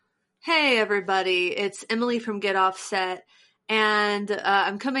Hey everybody, it's Emily from Get Offset, and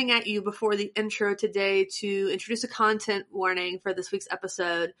I'm coming at you before the intro today to introduce a content warning for this week's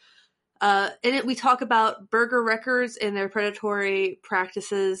episode. In it, we talk about burger records and their predatory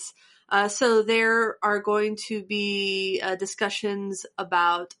practices. So there are going to be discussions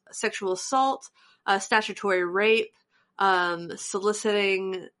about sexual assault, statutory rape,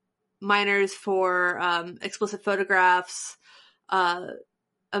 soliciting minors for explicit photographs,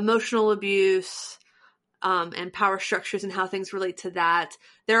 emotional abuse, and power structures and how things relate to that.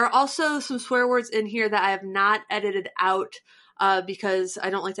 There are also some swear words in here that I have not edited out because I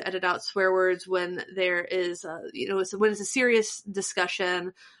don't like to edit out swear words when there is, when it's a serious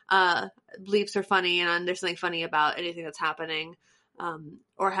discussion. Bleeps are funny, and there's something funny about anything that's happening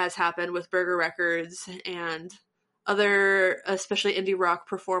or has happened with Burger Records and other, especially indie rock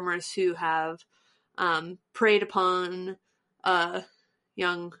performers who have preyed upon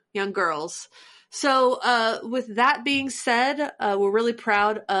young girls. So with that being said, we're really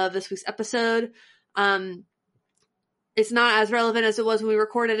proud of this week's episode. It's not as relevant as it was when we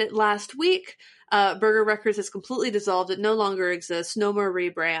recorded it last week. Burger Records has completely dissolved. It no longer exists. No more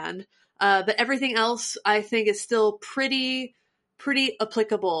rebrand. But everything else I think is still pretty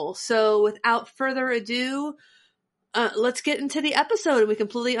applicable. So without further ado, let's get into the episode. We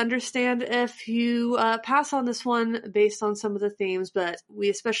completely understand if you pass on this one based on some of the themes, but we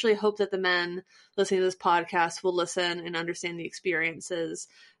especially hope that the men listening to this podcast will listen and understand the experiences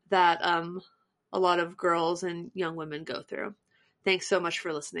that a lot of girls and young women go through. Thanks so much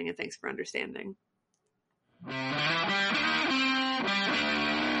for listening, and thanks for understanding.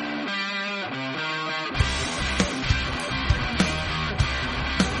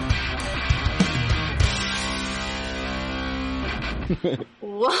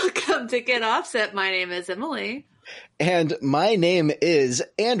 Welcome to Get Offset. My name is Emily. And my name is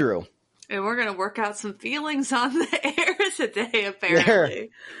Andrew. And we're going to work out some feelings on the air today,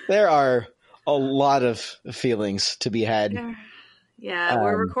 apparently. There are a lot of feelings to be had. Yeah,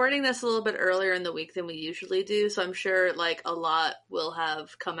 we're recording this a little bit earlier in the week than we usually do, so I'm sure a lot will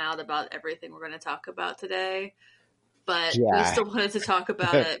have come out about everything we're going to talk about today. But we still wanted to talk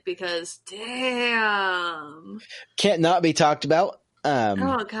about it because, damn. Can't not be talked about.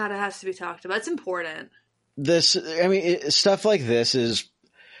 Oh, God, it has to be talked about. It's important. Stuff like this is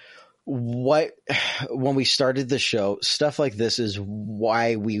what, when we started the show, stuff like this is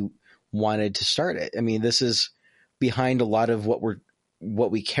why we wanted to start it. I mean, this is behind a lot of what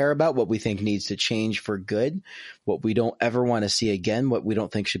we care about, what we think needs to change for good, what we don't ever want to see again, what we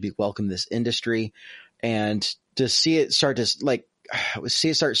don't think should be welcome in this industry. And to see it start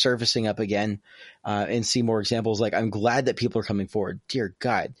surfacing up again, and see more examples. I'm glad that people are coming forward. Dear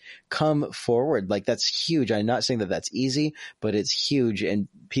God, come forward. That's huge. I'm not saying that that's easy, but it's huge, and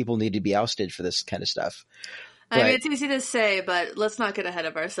people need to be ousted for this kind of stuff. I mean, it's easy to say, but let's not get ahead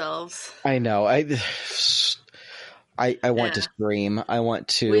of ourselves. I know. I want to scream. I want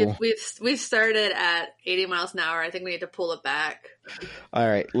to. We've started at 80 miles an hour. I think we need to pull it back. All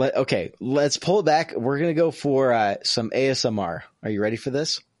right. Let's pull it back. We're gonna go for some ASMR. Are you ready for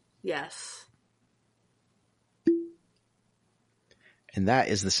this? Yes. And that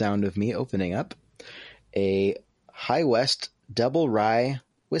is the sound of me opening up a High West Double Rye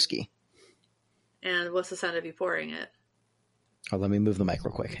whiskey. And what's the sound of you pouring it? Oh, let me move the mic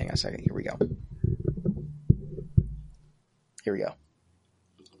real quick. Hang on a second. Here we go. Here we go.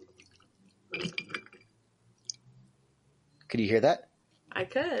 Could you hear that? I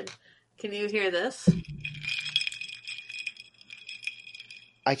could. Can you hear this?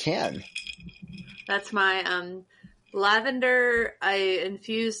 I can. That's my lavender. I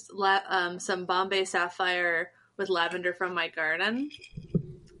infused some Bombay Sapphire with lavender from my garden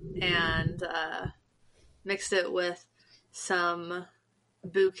and mixed it with some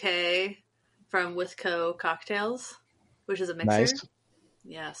bouquet from Withco Cocktails, which is a mixer. Nice.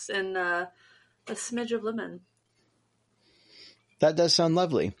 Yes, and a smidge of lemon. That does sound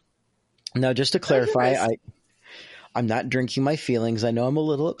lovely. Now, just to clarify, I'm not drinking my feelings. I know I'm a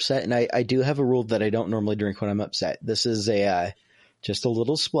little upset, and I do have a rule that I don't normally drink when I'm upset. This is just a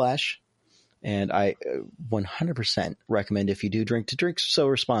little splash, and I 100% recommend if you do drink to drink so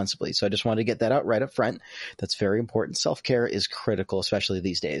responsibly. So I just wanted to get that out right up front. That's very important. Self-care is critical, especially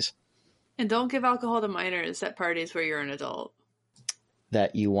these days. And don't give alcohol to minors at parties where you're an adult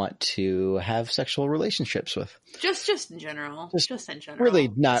that you want to have sexual relationships with. Just in general. Just in general.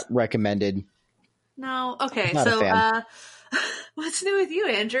 Really not recommended. No. Okay. So, what's new with you,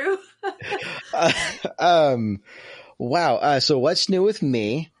 Andrew? Wow. So what's new with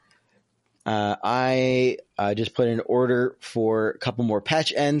me? I just put in an order for a couple more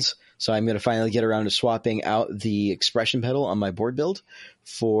patch ends, so I'm going to finally get around to swapping out the expression pedal on my board build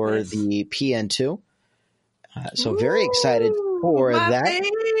for Nice. the PN2. So very excited for my that.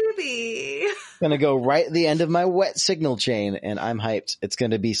 Baby. Going to go right at the end of my wet signal chain, and I'm hyped. It's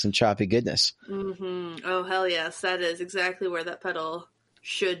going to be some choppy goodness. Mm-hmm. Oh, hell yes. That is exactly where that pedal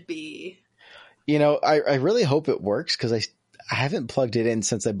should be. You know, I really hope it works because I haven't plugged it in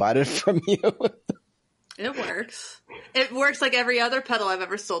since I bought it from you. It works. It works like every other pedal I've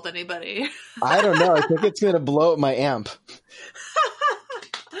ever sold anybody. I don't know. I think it's going to blow up my amp.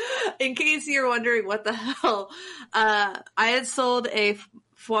 In case you're wondering what the hell, I had sold a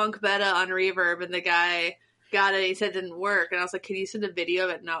Fwonk Beta on Reverb, and the guy got it. He said it didn't work, and I was like, "Can you send a video of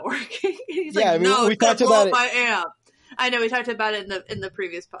it not working?" He's like, "No, we it's gonna talked blow about up it. my amp." I know we talked about it in the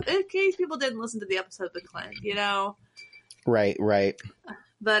previous pod. In case people didn't listen to the episode with Clint, you know. Right.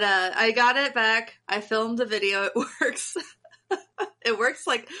 But I got it back. I filmed the video. It works. It works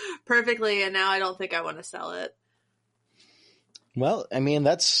like perfectly, and now I don't think I want to sell it. Well, I mean,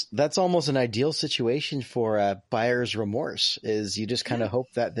 that's almost an ideal situation for buyer's remorse. Is you just kind of hope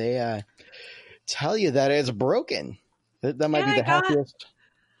that they tell you that it's broken. That might be the happiest.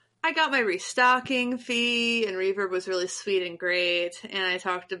 I got my restocking fee, and Reverb was really sweet and great. And I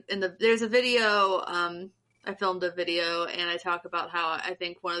talked there's a video. I filmed a video, and I talk about how I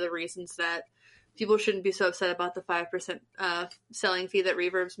think one of the reasons that people shouldn't be so upset about the 5% selling fee that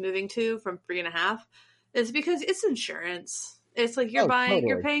Reverb's moving to from 3.5% is because it's insurance. It's like you're buying,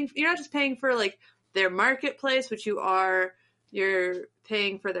 totally. You're not just paying for like their marketplace, which you are. You're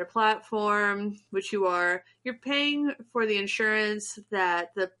paying for their platform, which you are. You're paying for the insurance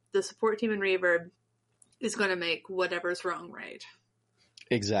that the support team in Reverb is going to make whatever's wrong right.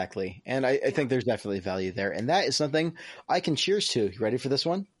 Exactly. And I think there's definitely value there. And that is something I can cheers to. You ready for this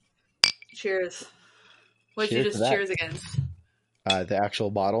one? Cheers. What'd you just cheers against? The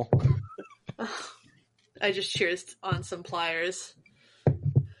actual bottle. I just cheersed on some pliers.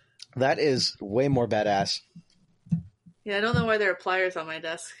 That is way more badass. Yeah, I don't know why there are pliers on my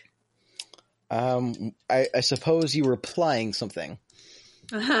desk. I suppose you were plying something.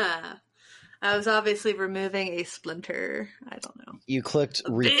 I was obviously removing a splinter. I don't know. You clicked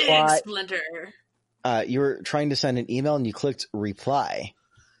reply. Big splinter. You were trying to send an email and you clicked reply.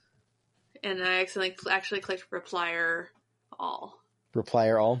 And I actually clicked replier all.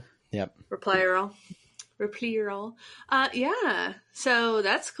 Replier all? Yep. Replier all. Replier all. Yeah. So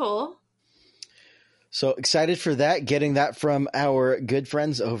that's cool. So excited for that. Getting that from our good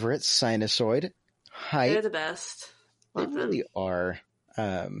friends over at Sinusoid. Hi. They're the best. They really are.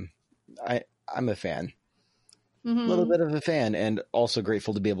 I'm a fan. Mm-hmm. A little bit of a fan, and also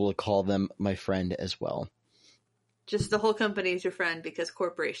grateful to be able to call them my friend as well. Just the whole company is your friend because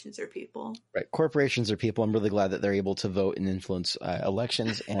corporations are people. Right. Corporations are people. I'm really glad that they're able to vote and influence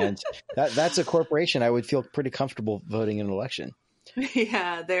elections. And that's a corporation. I would feel pretty comfortable voting in an election.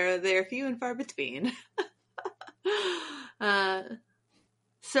 Yeah, they're few and far between.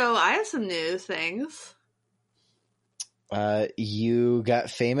 So I have some news things. You got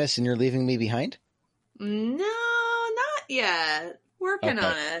famous and you're leaving me behind? No, not yet. Working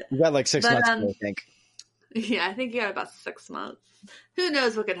on it. You got like 6 months, I think. Yeah, I think you got about 6 months. Who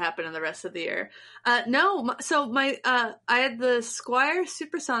knows what could happen in the rest of the year? No, so I had the Squire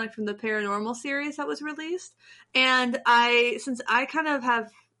Supersonic from the Paranormal series that was released, and since I kind of have,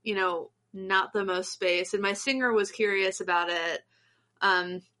 not the most space, and my singer was curious about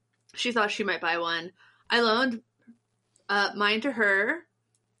it, she thought she might buy one. I loaned mine to her,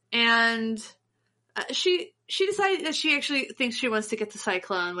 and she decided that she actually thinks she wants to get the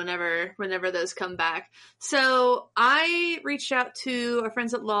Cyclone whenever those come back. So I reached out to our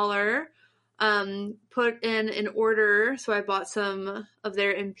friends at Lawler, put in an order. So I bought some of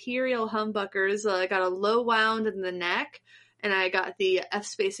their Imperial humbuckers. I got a low wound in the neck, and I got the F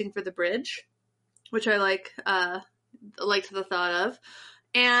spacing for the bridge, which I liked the thought of.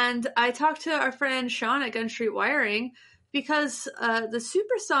 And I talked to our friend Sean at Gun Street Wiring, because the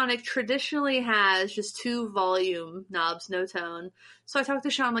Supersonic traditionally has just 2 volume knobs, no tone. So I talked to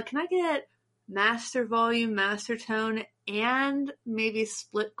Sean, I'm like, can I get master volume, master tone, and maybe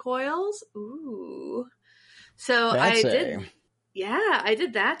split coils? Ooh. So I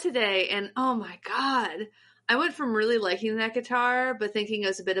did that today, and oh my god. I went from really liking that guitar, but thinking it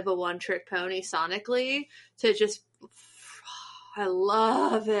was a bit of a one-trick pony sonically, to just, I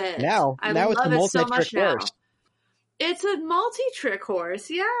love it. Now it's a multi-trick horse. It's a multi-trick horse,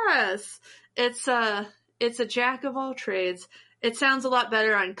 yes. It's a jack of all trades. It sounds a lot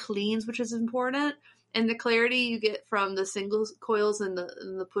better on cleans, which is important. and the clarity you get from the single coils and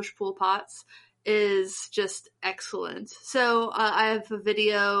the push-pull pots is just excellent. So I have a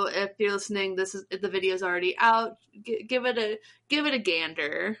video. If you're listening, the video's already out. Give it a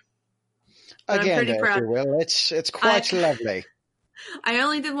gander. But Again, I'm pretty proud. If you will. It's quite lovely. I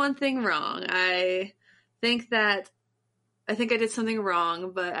only did one thing wrong. I think I did something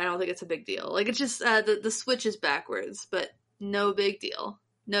wrong, but I don't think it's a big deal. Like, it's just the switch is backwards, but no big deal.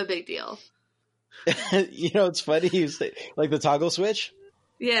 No big deal. You know, it's funny you say like the toggle switch.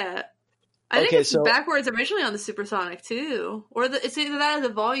 Yeah. I think it's backwards originally on the Supersonic too, or it's either that or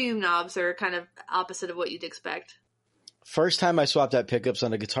the volume knobs are kind of opposite of what you'd expect. First time I swapped out pickups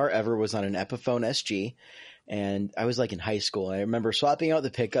on a guitar ever was on an Epiphone SG, and I was like in high school. And I remember swapping out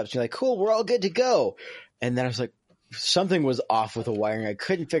the pickups. You're like, cool, we're all good to go. And then I was like, something was off with the wiring. I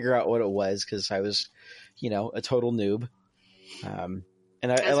couldn't figure out what it was because I was, you know, a total noob. And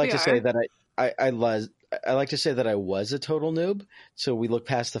I like to say that I like to say that I was a total noob. So we look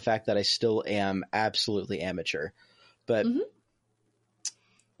past the fact that I still am absolutely amateur. But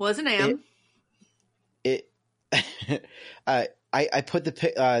was an am. I put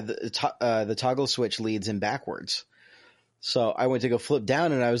the toggle switch leads in backwards. So I went to go flip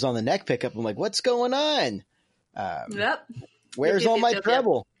down and I was on the neck pickup. I'm like, what's going on? Yep. Where's all my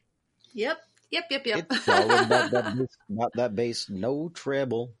treble? Yep. It's always about that bass, no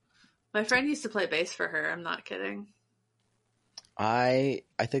treble. My friend used to play bass for her. I'm not kidding. I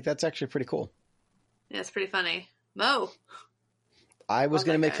think that's actually pretty cool. Yeah, it's pretty funny. Mo. I was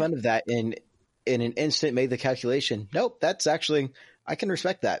going to make fun of that in an instant, made the calculation. Nope, that's actually, I can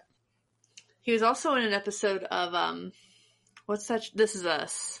respect that. He was also in an episode of, what's that? This Is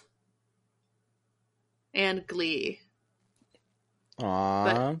Us. And Glee.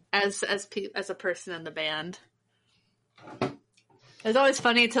 Aww. But as a person in the band. It's always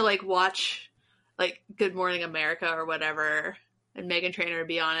funny to like watch like Good Morning America or whatever, and Meghan Trainor would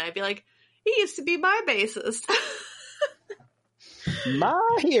be on it. I'd be like, he used to be my bassist.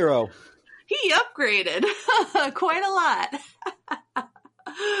 My hero. He upgraded quite a lot.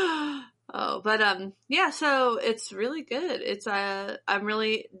 Oh, but yeah, so it's really good. It's I'm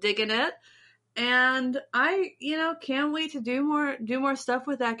really digging it. And I, can't wait to do more stuff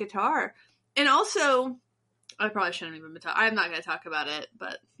with that guitar. And also, I probably shouldn't even I'm not going to talk about it,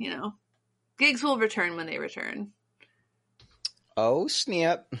 but, gigs will return when they return. Oh,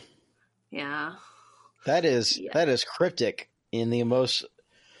 snap. Yeah. That is cryptic in the most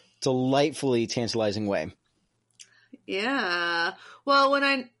delightfully tantalizing way. Yeah. Well,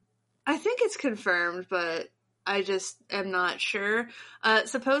 I think it's confirmed, but I just am not sure.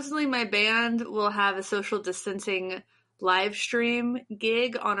 Supposedly my band will have a social distancing live stream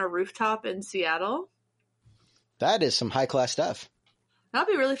gig on a rooftop in Seattle. That is some high class stuff.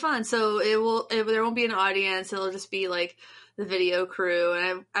 That'll be really fun. So there won't be an audience. It'll just be like the video crew.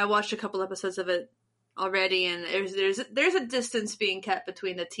 And I watched a couple episodes of it already, and there's a distance being kept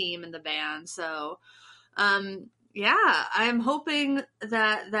between the team and the band. So, yeah, I'm hoping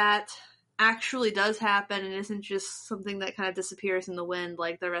that actually does happen and isn't just something that kind of disappears in the wind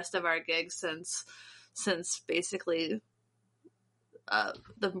like the rest of our gigs since basically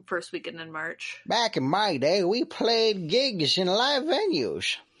the first weekend in March. Back in my day, we played gigs in live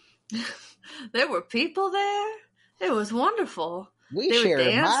venues. There were people there. It was wonderful. They would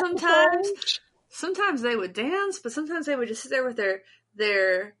dance sometimes. Sometimes they would dance, but sometimes they would just sit there with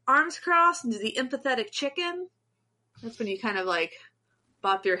their arms crossed and do the empathetic chicken. That's when you kind of like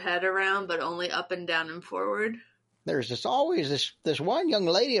bop your head around, but only up and down and forward. There's just always this one young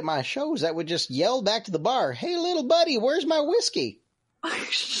lady at my shows that would just yell back to the bar, "Hey, little buddy, where's my whiskey?"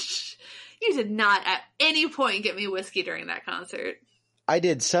 You did not at any point get me whiskey during that concert. I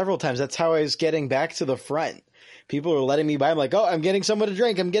did several times. That's how I was getting back to the front. People were letting me by. I'm like, oh, I'm getting someone to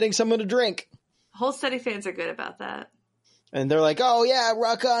drink. I'm getting someone to drink. Hold Steady fans are good about that. And they're like, oh, yeah,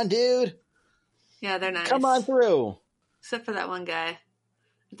 rock on, dude. Yeah, they're nice. Come on through. Except for that one guy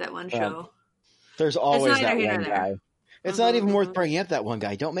at that one show. There's always that one guy. It's not even worth bringing up that one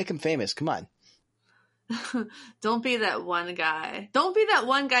guy. Don't make him famous. Come on. Don't be that one guy. Don't be that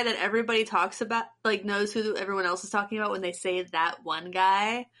one guy that everybody talks about, like knows who everyone else is talking about when they say that one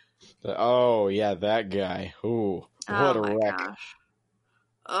guy. Oh, yeah, that guy. Ooh, what a wreck. Gosh.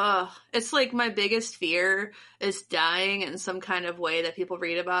 Ugh. It's like my biggest fear is dying in some kind of way that people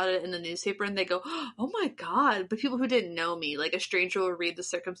read about it in the newspaper and they go, oh my God. But people who didn't know me, like a stranger will read the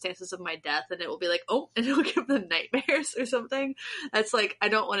circumstances of my death and it will be like, oh, and it will give them nightmares or something. That's like, I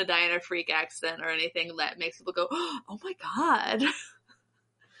don't want to die in a freak accident or anything that makes people go, oh my God.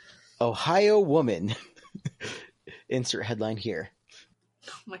 Ohio woman. Insert headline here.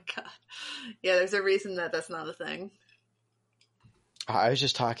 Oh my god. Yeah, there's a reason that that's not a thing. I was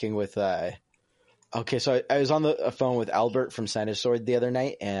just talking with okay, so I was on the phone with Albert from Sinusoid the other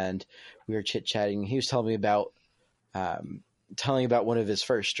night, and we were chit chatting. He was telling me about one of his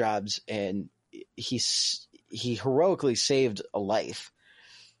first jobs, and he heroically saved a life.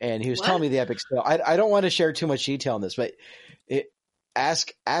 And he was telling me the epic story. I don't want to share too much detail on this, but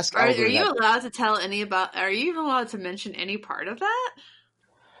ask Albert. Are you allowed to tell any about? Are you even allowed to mention any part of that?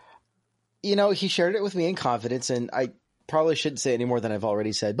 You know, he shared it with me in confidence, and I probably shouldn't say any more than I've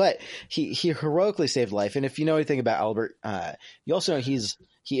already said. But he heroically saved life. And if you know anything about Albert, you also know he is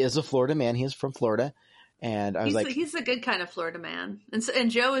a Florida man. He is from Florida, and I was he's the good kind of Florida man,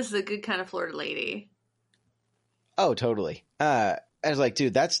 and Joe is the good kind of Florida lady. Oh, totally. I was like,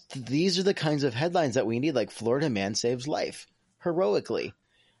 dude, these are the kinds of headlines that we need. Like, Florida man saves life heroically.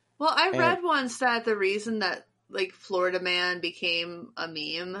 Well, I read once that the reason that like Florida man became a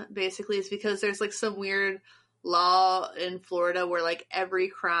meme basically is because there's like some weird law in Florida where like every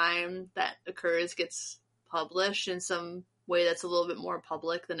crime that occurs gets published in some way that's a little bit more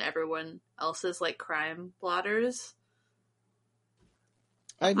public than everyone else's like crime blotters.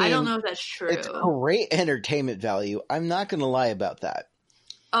 I mean, I don't know if that's true. It's great entertainment value. I'm not going to lie about that.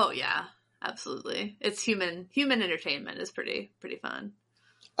 Oh yeah, absolutely. It's human entertainment is pretty fun.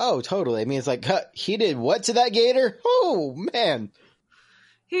 Oh, totally. I mean, it's like, he did what to that gator? Oh, man.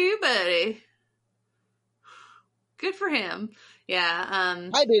 Hey, buddy. Good for him. Yeah.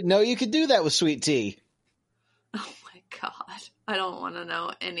 I didn't know you could do that with sweet tea. Oh my god. I don't want to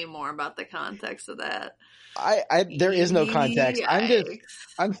know any more about the context of that. There is no context.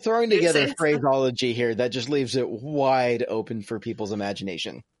 I'm throwing together phraseology here that just leaves it wide open for people's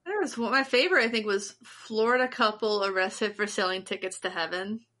imagination. My favorite, I think, was Florida couple arrested for selling tickets to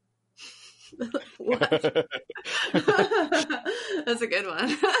heaven. What? That's a good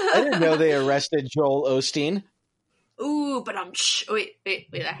one. I didn't know they arrested Joel Osteen. Ooh, but wait,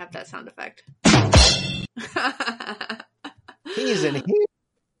 I have that sound effect. He's in here.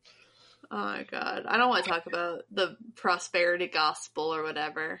 Oh my god. I don't want to talk about the prosperity gospel or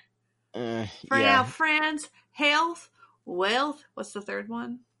whatever. Now, friends, health, wealth. What's the third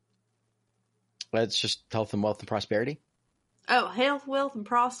one? That's just health and wealth and prosperity. Oh, health, wealth, and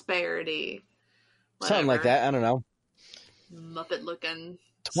prosperity. Whatever. Something like that. I don't know. Muppet looking.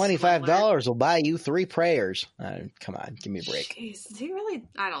 $25 will buy you 3 prayers. Come on, give me a break. Jeez, is he really?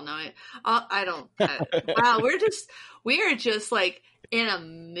 I don't know. Wow, we are just like in a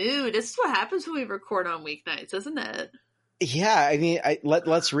mood. This is what happens when we record on weeknights, isn't it? Yeah, I mean,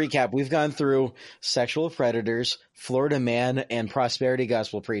 let's recap. We've gone through sexual predators, Florida man, and prosperity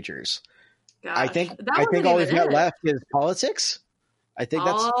gospel preachers. Gosh, I think all we've got left is politics. I think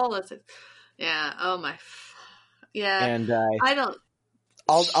that's politics. Yeah. Oh my. Yeah. And I don't.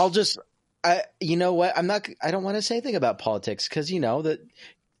 I'll just. You know what? I don't want to say anything about politics because you know that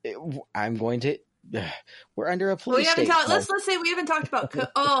I'm going to. We're under a police state. Let's say we haven't talked about.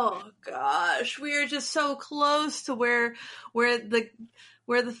 Oh gosh, we are just so close to where the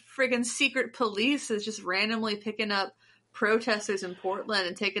friggin' secret police is just randomly picking up protesters in Portland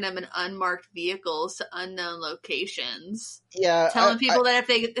and taking them in unmarked vehicles to unknown locations. Yeah, telling people that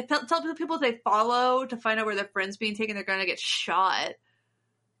if people they follow to find out where their friend's being taken, they're going to get shot.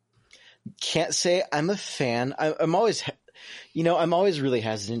 Can't say I'm a fan. I'm always, I'm always really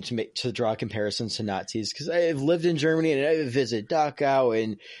hesitant to draw comparisons to Nazis because I've lived in Germany and I visited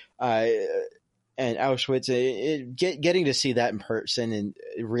Dachau and Auschwitz. Getting to see that in person and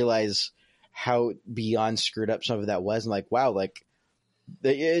realize how beyond screwed up some of that was, and like, wow, like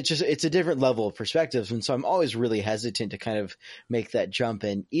it's a different level of perspective. And so I'm always really hesitant to kind of make that jump.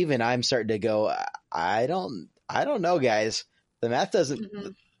 And even I'm starting to go, I don't know, guys, the math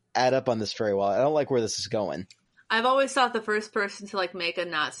doesn't add up on this very well. I don't like where this is going. I've always thought the first person to like make a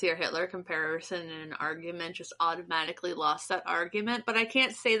Nazi or Hitler comparison in an argument just automatically lost that argument. But I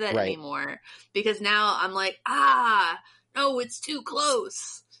can't say that anymore because now I'm like, no, it's too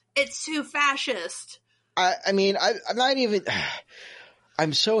close. It's too fascist. I mean, I'm not even.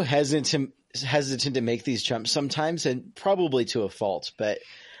 I'm so hesitant to make these jumps sometimes, and probably to a fault. But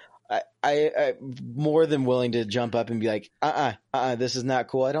I'm more than willing to jump up and be like, this is not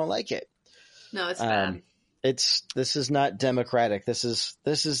cool. I don't like it. No, it's bad. This is not democratic. This is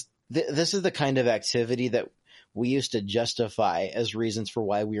the kind of activity that we used to justify as reasons for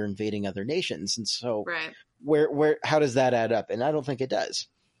why we were invading other nations. And so, how does that add up? And I don't think it does.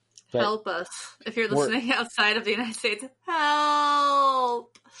 But help us. If you're listening outside of the United States,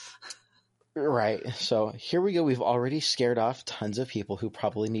 help. Right. So here we go. We've already scared off tons of people who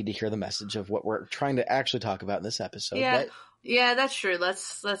probably need to hear the message of what we're trying to actually talk about in this episode. Yeah. Yeah, that's true.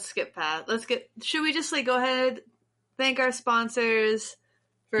 Let's skip past. Should we just like go ahead, thank our sponsors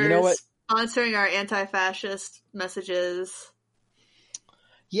for You know what? sponsoring our anti-fascist messages?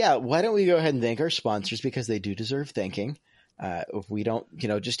 Yeah, why don't we go ahead and thank our sponsors because they do deserve thanking. If we don't,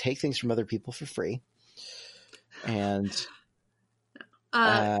 just take things from other people for free. And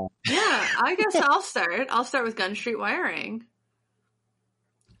Yeah, I guess I'll start. I'll start with Gun Street Wiring.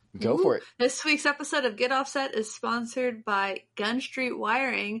 Go for it. This week's episode of Get Offset is sponsored by Gun Street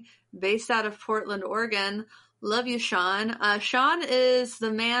Wiring, based out of Portland, Oregon. Love you, Sean. Sean is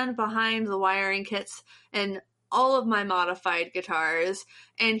the man behind the wiring kits and all of my modified guitars,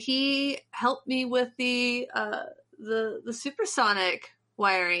 and he helped me with the Supersonic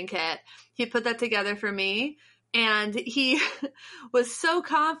wiring kit. He put that together for me, and he was so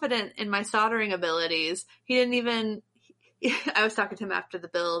confident in my soldering abilities. He didn't even. I was talking to him after the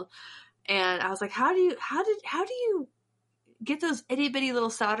build, and I was like, "How do you get those itty bitty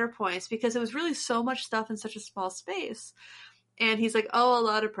little solder points?" Because it was really so much stuff in such a small space. And he's like, "Oh, a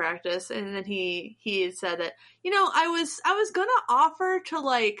lot of practice." And then he had said that, I was gonna offer to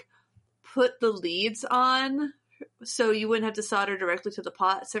like put the leads on so you wouldn't have to solder directly to the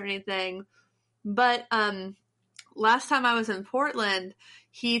pots or anything. But last time I was in Portland,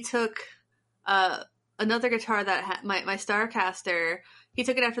 he took another guitar that had my Starcaster. He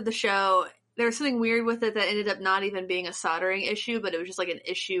took it after the show. There was something weird with it that ended up not even being a soldering issue, but it was just like an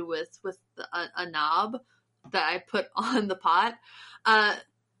issue with a knob that I put on the pot.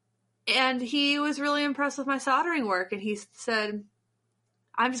 And he was really impressed with my soldering work, and he said,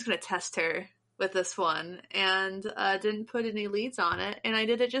 "I'm just going to test her with this one," and didn't put any leads on it, and I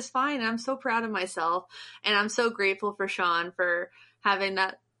did it just fine. And I'm so proud of myself, and I'm so grateful for Sean for having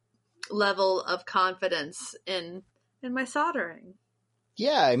that level of confidence in my soldering.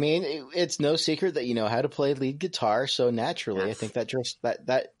 Yeah, I mean, it's no secret that you know how to play lead guitar, so naturally, yes. I think that just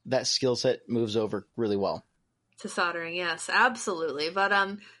that skill set moves over really well. To soldering, yes, absolutely. But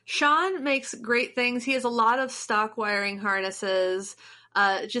Sean makes great things. He has a lot of stock wiring harnesses,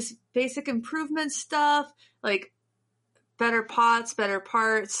 just basic improvement stuff, like better pots, better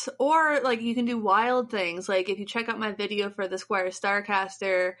parts, or like you can do wild things. Like if you check out my video for the Squier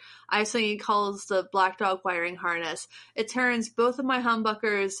Starcaster, I have something he calls the Black Dog wiring harness. It turns both of my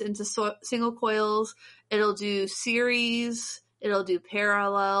humbuckers into single coils. It'll do series, it'll do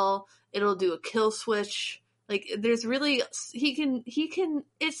parallel, it'll do a kill switch. Like there's really, he can,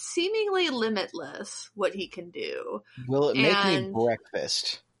 it's seemingly limitless what he can do. Will it make me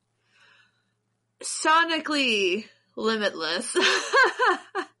breakfast? Sonically limitless.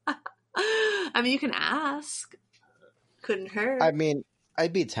 I mean, you can ask. Couldn't hurt. I mean,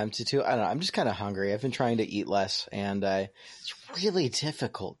 I'd be tempted to. I don't know. I'm just kind of hungry. I've been trying to eat less, and it's really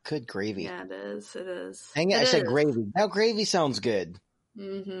difficult. Good gravy. Yeah, it is. It is. Dang it, I said gravy. Now gravy sounds good.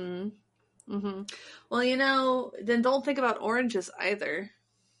 Mm-hmm. Mm-hmm. Well, then don't think about oranges either.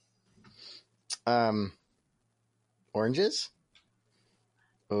 Oranges?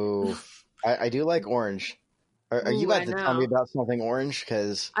 Oh, I do like orange. Are you about to tell me about something orange?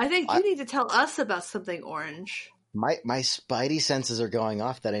 Because I think you need to tell us about something orange. My spidey senses are going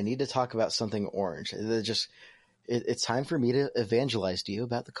off that I need to talk about something orange. It's time for me to evangelize to you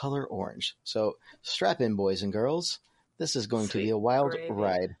about the color orange. So strap in, boys and girls. This is going to be a wild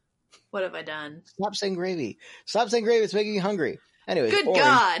ride. What have I done? Stop saying gravy. Stop saying gravy. It's making me hungry. Anyways, good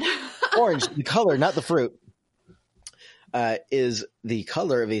God. Orange, the color, not the fruit, is the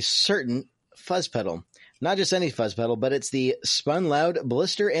color of a certain fuzz pedal. Not just any fuzz pedal, but it's the Spun Loud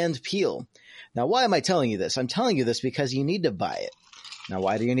Blister and Peel. Now, why am I telling you this? I'm telling you this because you need to buy it. Now,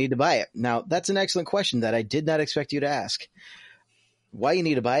 why do you need to buy it? Now, that's an excellent question that I did not expect you to ask. Why you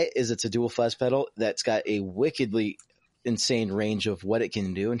need to buy it is it's a dual fuzz pedal that's got a wickedly insane range of what it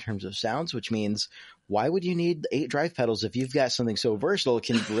can do in terms of sounds, which means why would you need 8 drive pedals if you've got something so versatile it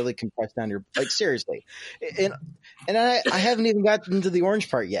can really compress down your, like, seriously. And I haven't even gotten to the orange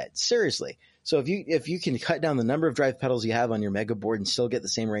part yet. Seriously. So if you can cut down the number of drive pedals you have on your mega board and still get the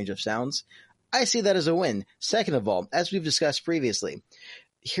same range of sounds, I see that as a win. Second of all, as we've discussed previously,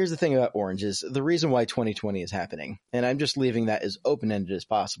 here's the thing about orange is the reason why 2020 is happening, and I'm just leaving that as open-ended as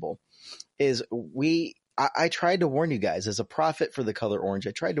possible, is I tried to warn you guys as a prophet for the color orange.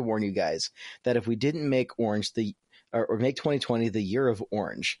 I tried to warn you guys that if we didn't make orange or make 2020 the year of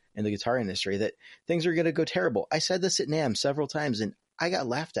orange in the guitar industry, that things are going to go terrible. I said this at NAMM several times and I got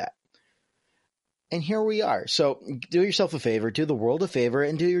laughed at. And here we are. So do yourself a favor, do the world a favor,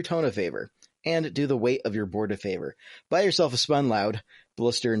 and do your tone a favor, and do the weight of your board a favor. Buy yourself a Spun Loud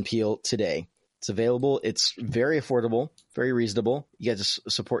Blister and Peel today. It's available. It's very affordable, very reasonable. You get to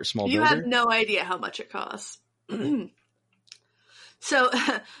support small builder. You have no idea how much it costs. So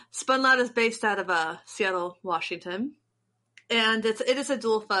Spun Loud is based out of Seattle, Washington. And it is a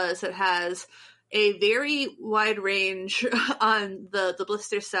dual fuzz. It has a very wide range on the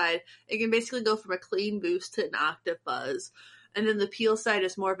blister side. It can basically go from a clean boost to an octave fuzz. And then the peel side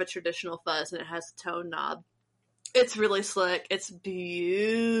is more of a traditional fuzz, and it has a tone knob. It's really slick. It's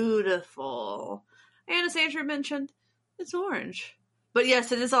beautiful. And as Andrew mentioned, it's orange. But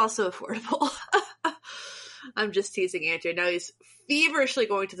yes, it is also affordable. I'm just teasing Andrew. Now he's feverishly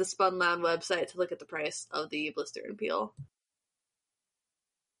going to the Spun Loud website to look at the price of the blister and peel.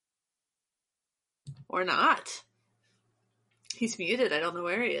 Or not. He's muted. I don't know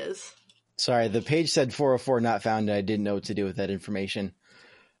where he is. Sorry, the page said 404 not found, and I didn't know what to do with that information.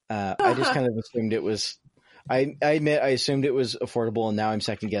 I just kind of assumed it was... I admit I assumed it was affordable, and now I'm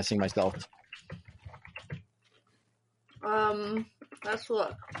second-guessing myself. Let's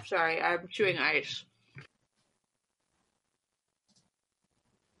look. Sorry, I'm chewing ice.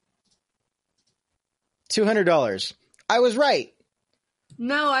 $200. I was right.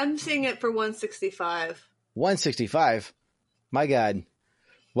 No, I'm seeing it for $165. $165? My God.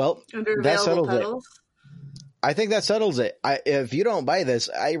 Well, Under that settles pedals. it. I think that settles it. If you don't buy this,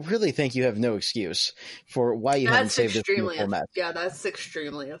 I really think you have no excuse for why you haven't saved this format. Yeah, that's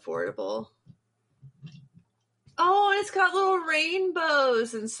extremely affordable. Oh, and it's got little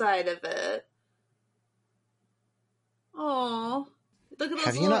rainbows inside of it. Oh, look at those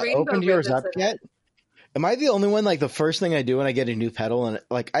have little you not rainbow opened yours up ribbons yet? Am I the only one, like, the first thing I do when I get a new pedal, and,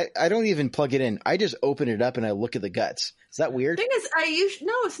 like, I don't even plug it in. I just open it up and I look at the guts. Is that weird? The thing is,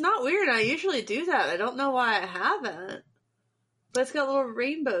 no, it's not weird. I usually do that. I don't know why I haven't. But it's got little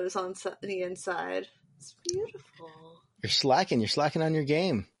rainbows on the inside. It's beautiful. You're slacking. You're slacking on your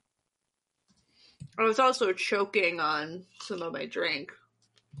game. I was also choking on some of my drink.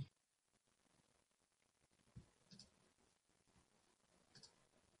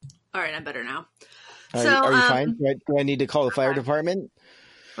 All right, I'm better now. Are you fine? Do I need to call the fire department?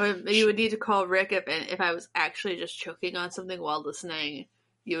 You would need to call Rick if I was actually just choking on something while listening.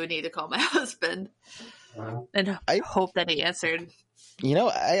 You would need to call my husband and hope that he answered. You know,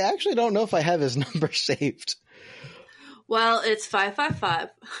 I actually don't know if I have his number saved. Well, it's 555.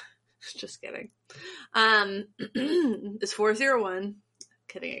 Just kidding. It's 401.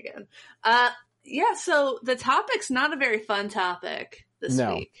 Kidding again. Yeah. So the topic's not a very fun topic this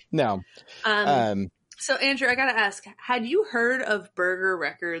week. No. So, Andrew, I gotta ask, had you heard of Burger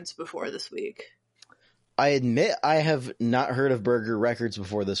Records before this week? I admit I have not heard of Burger Records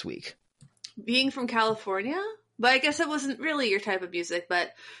before this week. Being from California? But I guess it wasn't really your type of music, but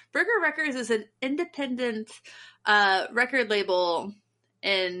Burger Records is an independent record label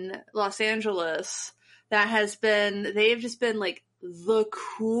in Los Angeles that they've just been like the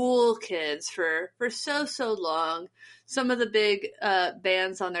cool kids for so long. Some of the big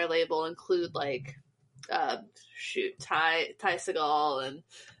bands on their label include like Ty Segall and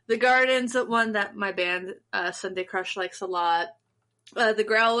The Gardens, one that my band Sunday Crush likes a lot. The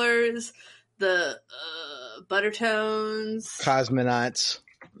Growlers, the Buttertones, Cosmonauts.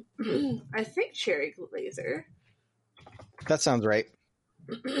 I think Cherry Glazer. That sounds right.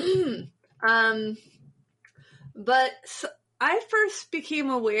 But I first became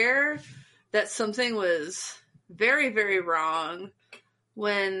aware that something was very, very wrong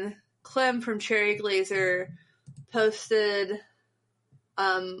when Clem from Cherry Glazer posted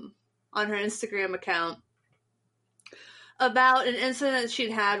on her Instagram account about an incident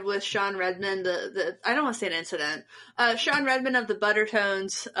she'd had with Sean Redmond. I don't want to say an incident. Sean Redmond of the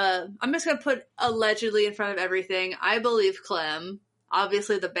Buttertones. I'm just going to put allegedly in front of everything. I believe Clem.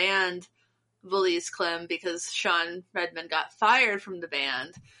 Obviously, the band believes Clem because Sean Redmond got fired from the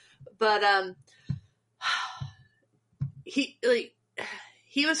band. But he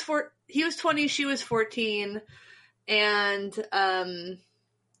was 20, she was 14, and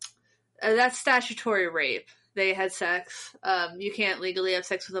that's statutory rape. They had sex. You can't legally have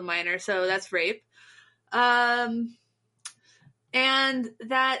sex with a minor, so that's rape. And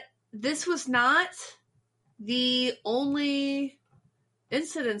that this was not the only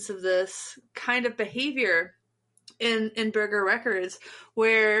incidence of this kind of behavior in Burger Records,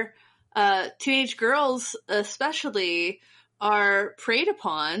 where teenage girls especially are preyed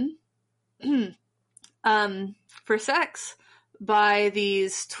upon for sex by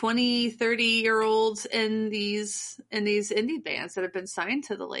these 20, 30-year-olds in these indie bands that have been signed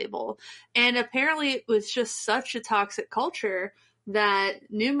to the label. And apparently it was just such a toxic culture that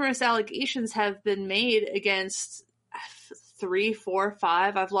numerous allegations have been made against 3, 4,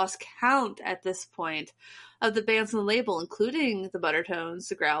 5, I've lost count at this point, of the bands on the label, including the Buttertones,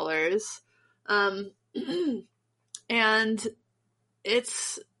 the Growlers. And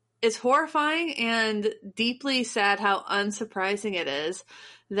it's horrifying and deeply sad how unsurprising it is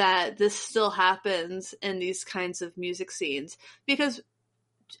that this still happens in these kinds of music scenes, because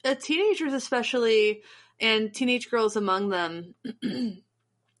teenagers especially, and teenage girls among them,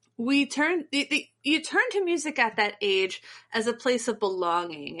 you turn to music at that age as a place of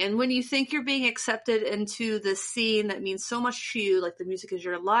belonging. And when you think you're being accepted into this scene that means so much to you, like the music is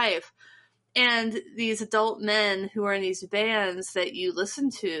your life, and these adult men who are in these bands that you listen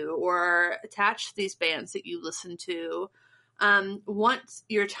to or are attached to these bands that you listen to want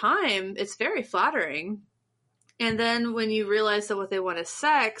your time, it's very flattering. And then when you realize that what they want is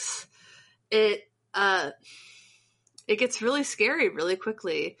sex, it gets really scary really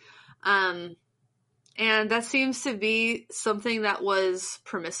quickly. And that seems to be something that was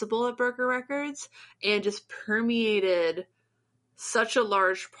permissible at Burger Records and just permeated such a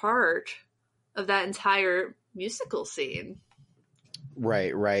large part of that entire musical scene.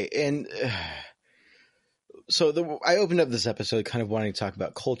 Right. And so I opened up this episode kind of wanting to talk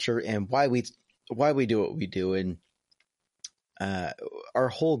about culture and why we do what we do. And our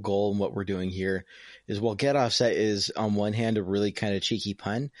whole goal and what we're doing here is, while Get Offset is on one hand a really kind of cheeky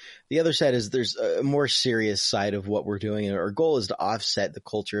pun, the other side is there's a more serious side of what we're doing. And our goal is to offset the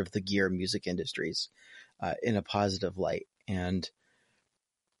culture of the gear music industries in a positive light. And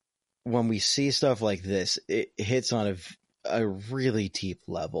when we see stuff like this, it hits on a really deep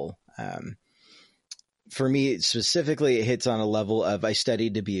level. For me specifically, it hits on a level of, I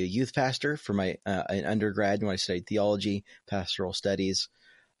studied to be a youth pastor for my an undergrad when I studied theology, pastoral studies.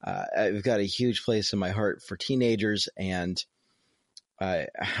 I've got a huge place in my heart for teenagers and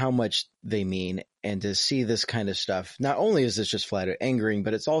how much they mean. And to see this kind of stuff, not only is this just flat out angering,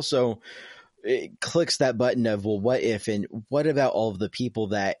 but it clicks that button of, well, what if, and what about all of the people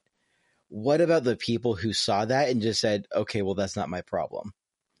who saw that and just said, okay, well, that's not my problem,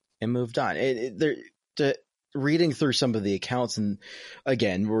 and moved on. Reading through some of the accounts, and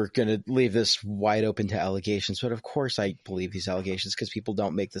again, we're going to leave this wide open to allegations, but of course I believe these allegations because people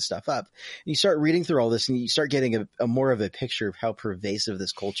don't make this stuff up. And you start reading through all this and you start getting a more of a picture of how pervasive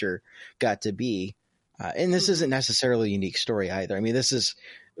this culture got to be. And this isn't necessarily a unique story either. I mean, this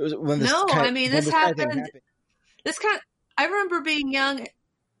happened. I remember being young,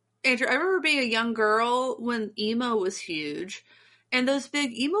 Andrew. I remember being a young girl when emo was huge, and those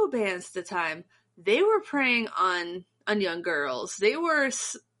big emo bands at the time, they were preying on young girls. They were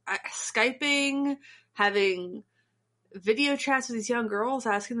Skyping, having video chats with these young girls,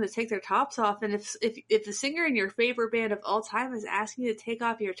 asking them to take their tops off. And if the singer in your favorite band of all time is asking you to take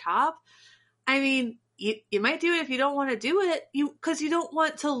off your top, I mean, you might do it if you don't want to do it, because you don't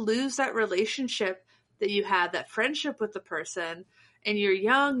want to lose that relationship that you had, that friendship with the person. And you're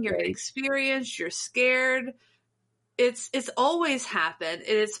young, you're inexperienced, you're scared. It's always happened,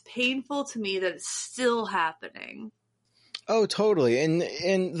 and it's painful to me that it's still happening. Oh, totally. And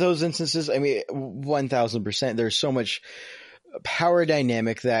in those instances, I mean, 1000%, there's so much power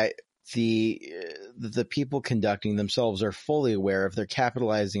dynamic that the people conducting themselves are fully aware of. They're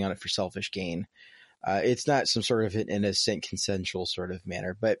capitalizing on it for selfish gain. It's not some sort of an innocent, consensual sort of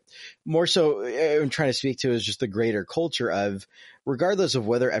manner, but more so I'm trying to speak to is just the greater culture of, regardless of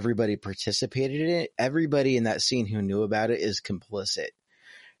whether everybody participated in it, everybody in that scene who knew about it is complicit.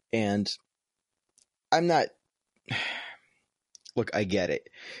 And I'm not, look, I get it.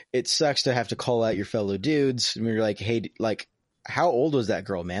 It sucks to have to call out your fellow dudes. I mean, you're like, hey, like, how old was that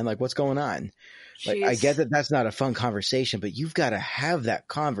girl, man? Like, what's going on? Like, I get that that's not a fun conversation, but you've got to have that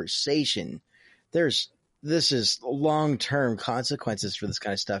conversation. This is long-term consequences for this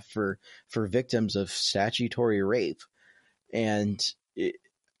kind of stuff for victims of statutory rape. And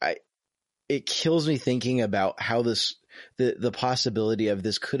it kills me thinking about how the possibility of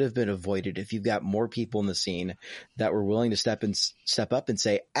this could have been avoided if you've got more people in the scene that were willing to step up and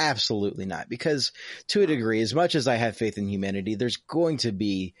say, absolutely not. Because to a degree, as much as I have faith in humanity, there's going to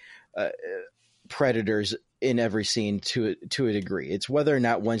be predators in every scene to a degree. It's whether or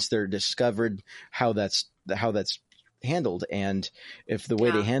not, once they're discovered, how that's handled. And if the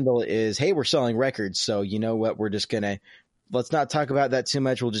way they handle it is, hey, we're selling records, so you know what, let's not talk about that too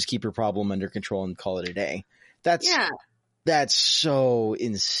much. We'll just keep your problem under control and call it a day. That's so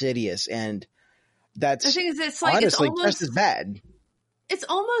insidious. And that's, the thing is, it's like, honestly, it's almost just as bad. It's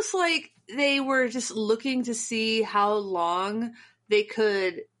almost like they were just looking to see how long they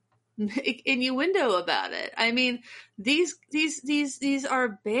could make innuendo about it. I mean, these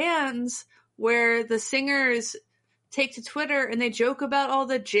are bands where the singers take to Twitter and they joke about all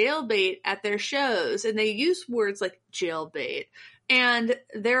the jailbait at their shows, and they use words like jailbait. And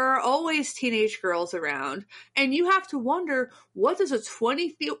there are always teenage girls around. And you have to wonder, what does a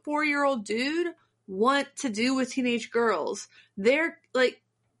 24-year-old dude want to do with teenage girls? They're like,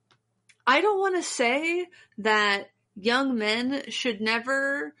 I don't want to say that young men should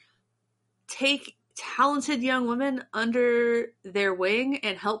never take talented young women under their wing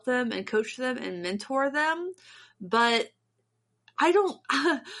and help them and coach them and mentor them. But I don't,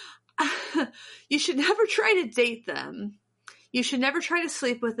 you should never try to date them. You should never try to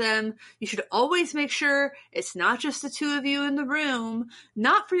sleep with them. You should always make sure it's not just the two of you in the room,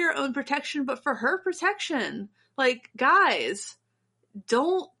 not for your own protection, but for her protection. Like, guys,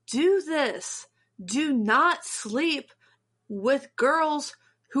 don't do this. Do not sleep with girls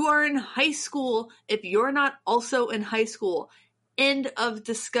who are in high school if you're not also in high school. End of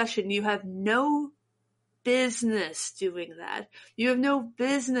discussion. You have no business doing that. You have no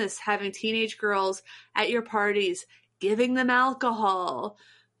business having teenage girls at your parties, giving them alcohol,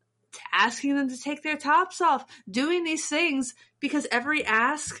 asking them to take their tops off, doing these things, because every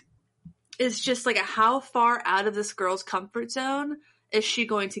ask is just like, how far out of this girl's comfort zone is she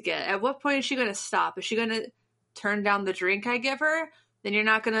going to get? At what point is she going to stop? Is she going to turn down the drink I give her? Then you're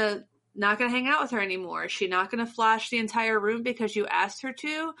not going to hang out with her anymore. Is she not going to flash the entire room because you asked her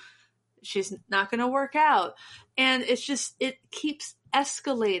to? She's not going to work out. And it's just, it keeps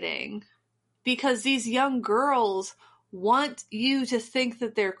escalating because these young girls want you to think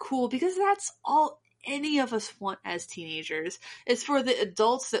that they're cool, because that's all any of us want as teenagers. It's for the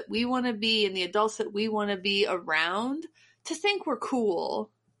adults that we want to be and the adults that we want to be around to think we're cool.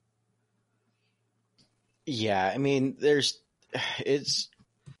 Yeah, I mean, it's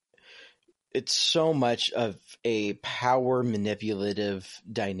so much of a power manipulative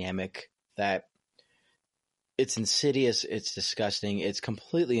dynamic that it's insidious, it's disgusting, it's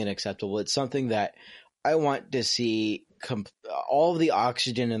completely unacceptable. It's something that I want to see all of the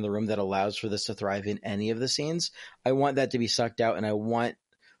oxygen in the room that allows for this to thrive in any of the scenes. I want that to be sucked out, and I want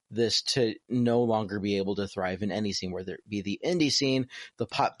this to no longer be able to thrive in any scene, whether it be the indie scene, the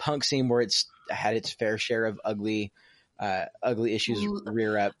pop punk scene where it's had its fair share of ugly issues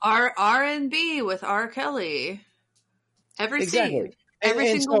rear up. R&B with R. Kelly. Every scene. Every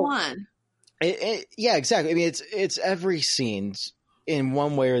single one. Yeah, exactly. I mean, it's every scene in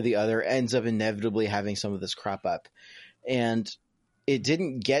one way or the other ends up inevitably having some of this crop up. And it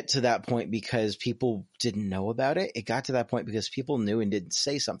didn't get to that point because people didn't know about it. It got to that point because people knew and didn't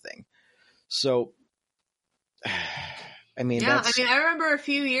say something. So, I mean, yeah, I remember a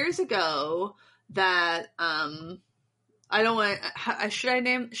few years ago that, I don't want. Should I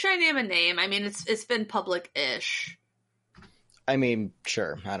name a name? I mean, it's been public-ish. I mean,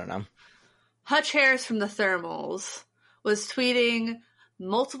 sure. I don't know. Hutch Harris from the Thermals was tweeting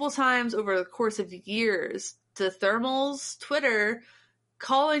multiple times over the course of years to Thermals Twitter,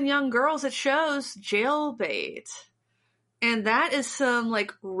 calling young girls at shows jailbait. And that is some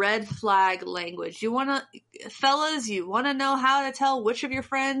like red flag language. Fellas, you want to know how to tell which of your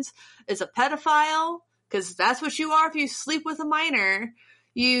friends is a pedophile? Because that's what you are if you sleep with a minor.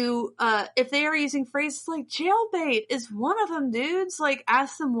 If they are using phrases like jailbait is one of them, dudes. Like,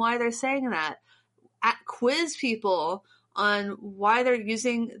 ask them why they're saying that. Quiz people on why they're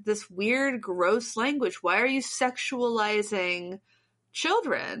using this weird, gross language. Why are you sexualizing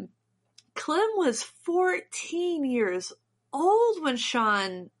children? Clem was 14 years old when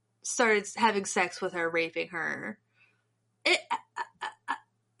Sean started having sex with her, raping her.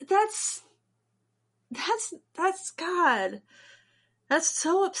 That's God. That's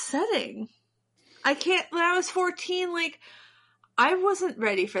so upsetting. When I was 14, like, I wasn't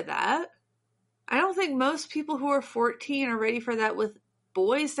ready for that. I don't think most people who are 14 are ready for that with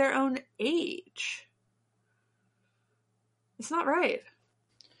boys their own age. It's not right.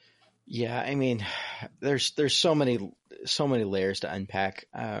 Yeah, I mean, there's so many layers to unpack.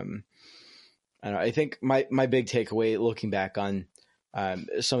 I don't know. I think my big takeaway looking back on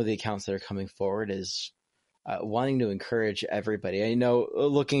some of the accounts that are coming forward is wanting to encourage everybody. I know,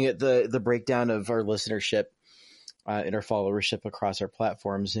 looking at the breakdown of our listenership and our followership across our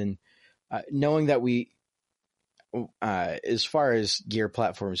platforms, and knowing that we, as far as gear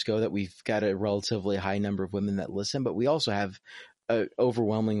platforms go, that we've got a relatively high number of women that listen, but we also have an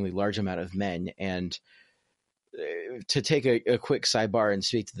overwhelmingly large amount of men. And to take a quick sidebar and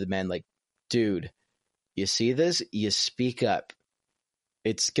speak to the men, like, dude, you see this? You speak up.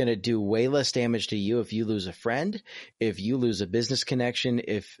 It's going to do way less damage to you if you lose a friend, if you lose a business connection,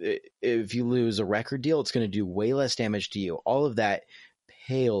 if you lose a record deal. It's going to do way less damage to you. All of that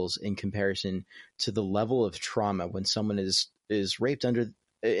pales in comparison to the level of trauma when someone is raped in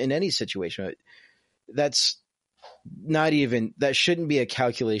any situation. That's not even, that shouldn't be a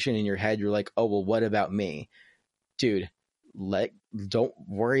calculation in your head. You're like, oh, well, what about me? Dude, don't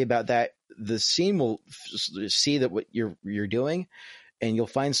worry about that. The scene will see that what you're doing, and you'll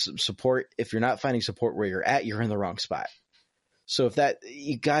find some support. If you're not finding support where you're at, you're in the wrong spot. So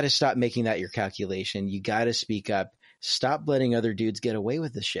you got to stop making that your calculation. You got to speak up. Stop letting other dudes get away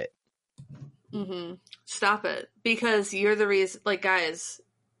with this shit. Mm-hmm. Stop it. Because you're the reason, like, guys,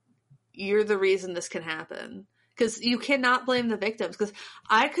 you're the reason this can happen. Because you cannot blame the victims. Because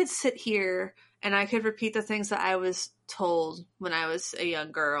I could sit here and I could repeat the things that I was told when I was a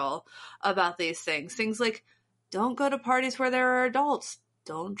young girl about these things. Things like, don't go to parties where there are adults.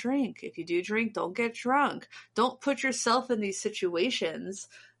 Don't drink. If you do drink, don't get drunk. Don't put yourself in these situations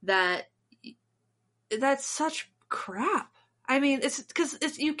that's such crap. I mean, it's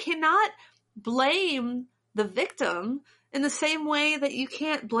because you cannot blame the victim in the same way that you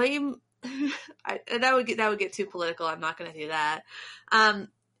can't blame. That would get too political. I'm not going to do that.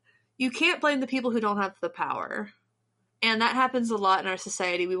 You can't blame the people who don't have the power. And that happens a lot in our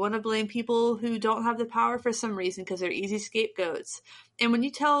society. We want to blame people who don't have the power for some reason because they're easy scapegoats. And when you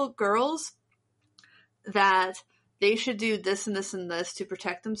tell girls that they should do this and this and this to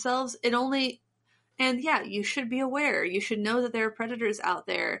protect themselves, and yeah, you should be aware. You should know that there are predators out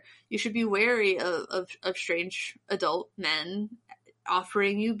there. You should be wary of strange adult men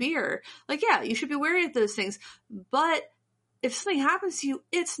offering you beer. Like, yeah, you should be wary of those things. But if something happens to you,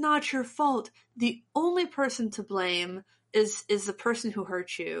 it's not your fault. The only person to blame is the person who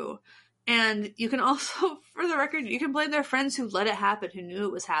hurt you. And you can also, for the record, you can blame their friends who let it happen, who knew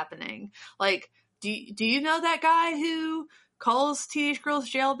it was happening. Like, do you know that guy who calls teenage girls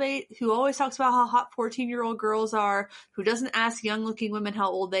jailbait, who always talks about how hot 14-year-old girls are, who doesn't ask young-looking women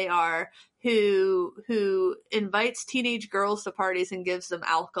how old they are, who invites teenage girls to parties and gives them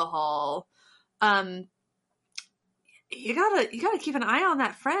alcohol? You gotta keep an eye on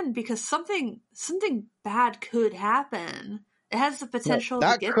that friend, because something bad could happen. It has the potential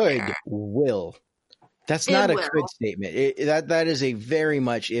to get there. Will. That's not a could statement. That is a very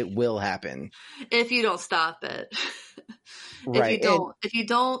much it will happen if you don't stop it. Right. If you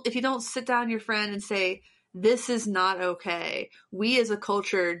don't sit down your friend and say, this is not okay. We as a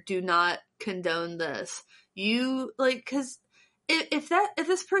culture do not condone this. You because if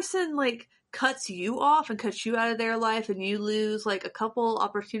this person cuts you off and cuts you out of their life and you lose a couple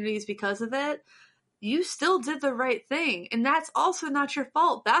opportunities because of it, you still did the right thing. And that's also not your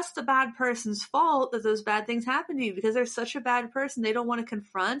fault. That's the bad person's fault that those bad things happen to you, because they're such a bad person. They don't want to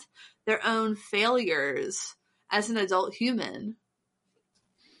confront their own failures as an adult human.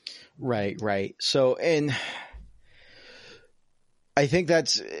 Right. So, and I think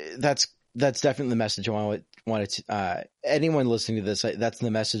that's definitely the message I want to anyone listening to this, that's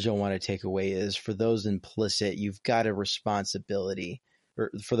the message I want to take away, is for those implicit, you've got a responsibility, or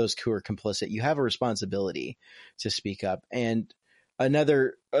for those who are complicit, you have a responsibility to speak up. And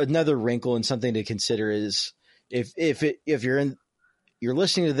another wrinkle and something to consider is if you're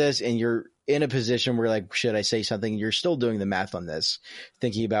listening to this and you're in a position where should I say something? You're still doing the math on this,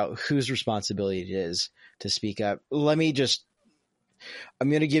 thinking about whose responsibility it is to speak up. I'm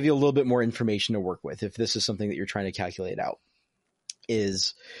going to give you a little bit more information to work with if this is something that you're trying to calculate out.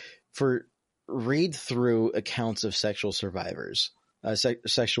 Is read through accounts of sexual survivors,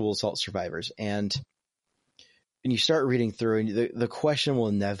 sexual assault survivors, and you start reading through, and the question will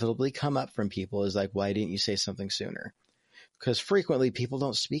inevitably come up from people is why didn't you say something sooner? Because frequently people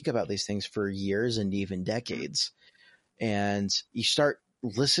don't speak about these things for years and even decades. And you start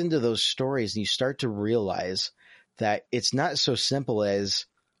listening to those stories and you start to realize that it's not so simple as,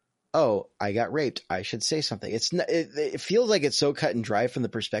 oh, I got raped, I should say something. It's not, it feels like it's so cut and dry from the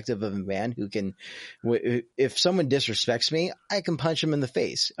perspective of a man who can, if someone disrespects me, I can punch him in the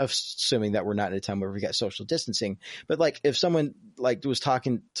face, assuming that we're not in a time where we got social distancing. But if someone was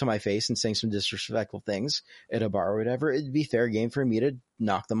talking to my face and saying some disrespectful things at a bar or whatever, it'd be fair game for me to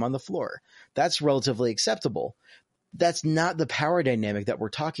knock them on the floor. That's relatively acceptable. That's not the power dynamic that we're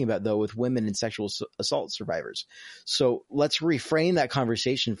talking about, though, with women and sexual assault survivors. So let's reframe that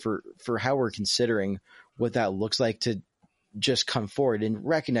conversation for how we're considering what that looks like, to just come forward and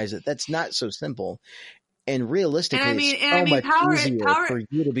recognize that that's not so simple. And realistically, it's so much easier for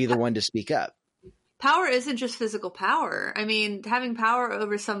you to be the one to speak up. Power isn't just physical power. I mean, having power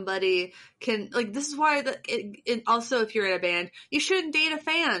over somebody can, this is why also, if you're in a band, you shouldn't date a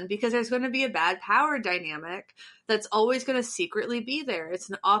fan, because there's going to be a bad power dynamic that's always going to secretly be there.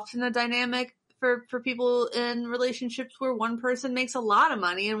 It's often a dynamic for people in relationships where one person makes a lot of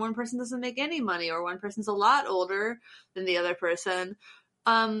money and one person doesn't make any money, or one person's a lot older than the other person.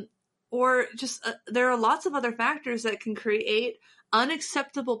 or just there are lots of other factors that can create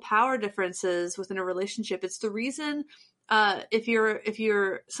unacceptable power differences within a relationship. It's the reason if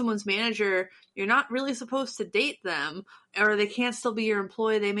you're someone's manager, you're not really supposed to date them, or they can't still be your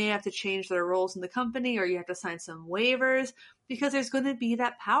employee. They may have to change their roles in the company, or you have to sign some waivers, because there's going to be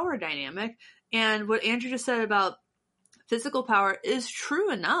that power dynamic. And what Andrew just said about physical power is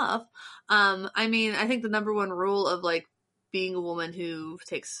true enough. I mean, I think the number one rule of like being a woman who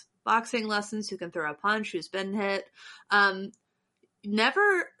takes boxing lessons, who can throw a punch, who's been hit,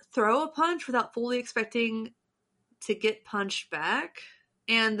 never throw a punch without fully expecting to get punched back.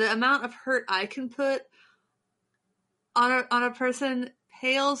 And the amount of hurt I can put on a person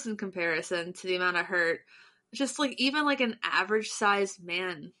pales in comparison to the amount of hurt just like even like an average sized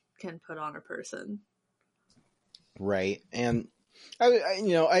man can put on a person. Right. And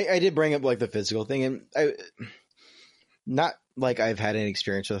I did bring up like the physical thing, and I not like I've had any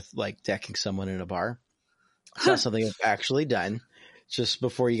experience with like decking someone in a bar. It's not something I've actually done. Just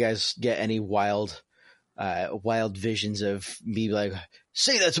before you guys get any wild visions of me like,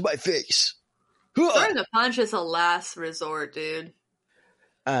 say that to my face. Throwing a punch is a last resort, dude.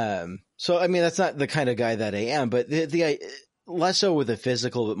 So I mean, that's not the kind of guy that I am, but the less so with the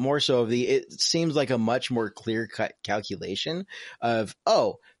physical, but more so of it seems like a much more clear cut calculation of,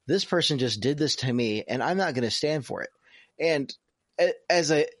 oh, this person just did this to me and I'm not going to stand for it. And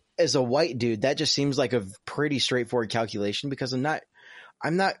as a white dude, that just seems like a pretty straightforward calculation, because I'm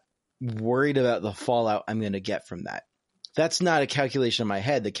not worried about the fallout I'm going to get from that. That's not a calculation in my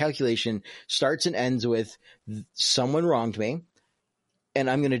head. The calculation starts and ends with someone wronged me and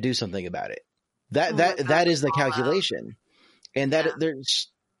I'm going to do something about it. That is the calculation. And that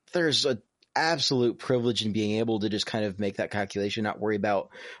there's an absolute privilege in being able to just kind of make that calculation, not worry about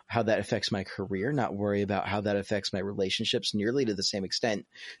how that affects my career, not worry about how that affects my relationships nearly to the same extent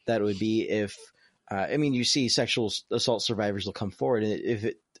that it would be if, you see sexual assault survivors will come forward, and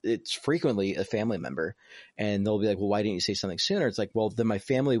if it's frequently a family member, and they'll be like, well, why didn't you say something sooner? It's like, well, then my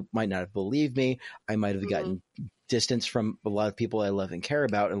family might not have believed me. I might have gotten distance from a lot of people I love and care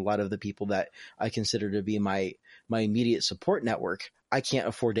about, and a lot of the people that I consider to be my immediate support network. I can't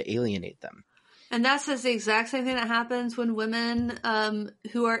afford to alienate them. And that's the exact same thing that happens when women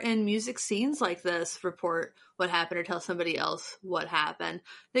who are in music scenes like this report what happened or tell somebody else what happened.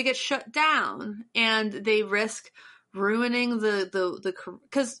 They get shut down, and they risk ruining the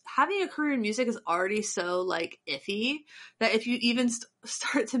because having a career in music is already so like iffy that if you even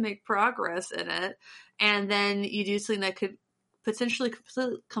start to make progress in it, and then you do something that could potentially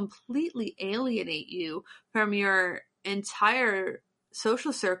completely alienate you from your entire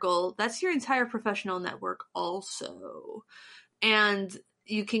social circle, that's your entire professional network also. And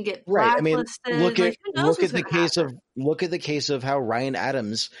you can get blacklisted. Right. I mean, look at the case of how Ryan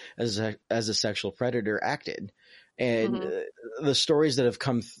Adams as a sexual predator acted. And the stories that have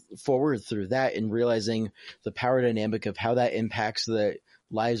come forward through that, and realizing the power dynamic of how that impacts the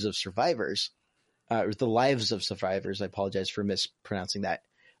lives of survivors. I apologize for mispronouncing that.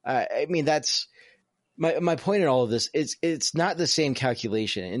 I mean, that's my point in all of this. It's not the same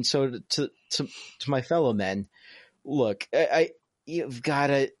calculation. And so to my fellow men, look, you've got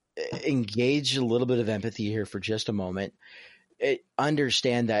to engage a little bit of empathy here for just a moment.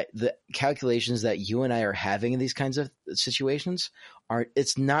 Understand that the calculations that you and I are having in these kinds of situations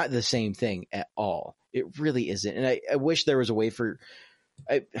it's not the same thing at all. It really isn't. And I wish there was a way for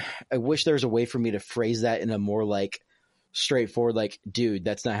me to phrase that in a more like straightforward, like, dude,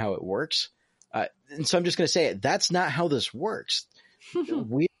 that's not how it works. And so I'm just going to say it. That's not how this works. We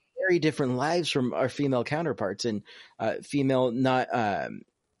have very different lives from our female counterparts, and female not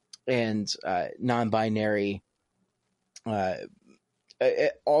and non-binary.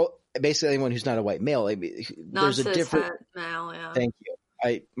 All basically anyone who's not a white male. There's a different male. Yeah. Thank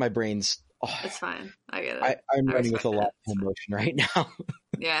you. My brain's. It's fine. I get it. I'm running with a lot of emotion right now.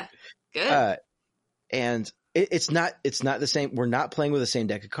 Yeah. Good. And it's not the same. We're not playing with the same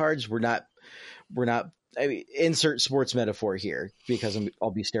deck of cards. We're not. I mean, insert sports metaphor here, because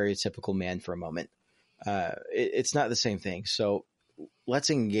I'll be stereotypical man for a moment. It's not the same thing. So let's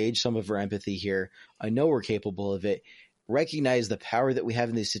engage some of our empathy here. I know we're capable of it. Recognize the power that we have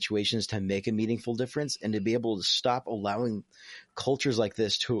in these situations to make a meaningful difference, and to be able to stop allowing cultures like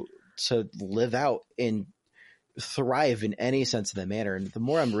this to live out and thrive in any sense of the manner. And the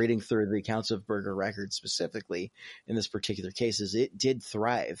more I'm reading through the accounts of Burger Records specifically in this particular case, is it did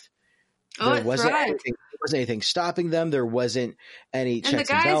thrive. There wasn't anything stopping them. There wasn't any checks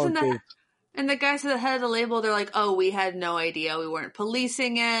and balances. And the guys at the head of the label, they're like, oh, we had no idea. We weren't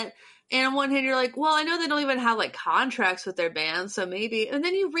policing it. And on one hand, you're like, well, I know they don't even have like contracts with their band, so maybe. And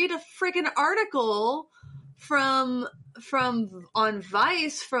then you read a freaking article from on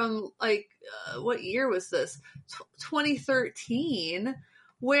Vice from like what year was this? 2013,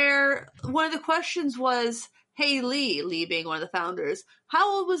 where one of the questions was, "Hey Lee being one of the founders,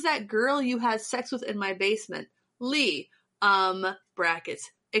 how old was that girl you had sex with in my basement?" Lee, brackets,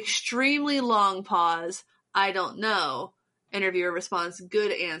 extremely long pause. I don't know. Interviewer response,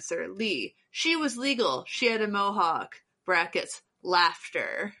 good answer. Lee, she was legal. She had a mohawk. Brackets,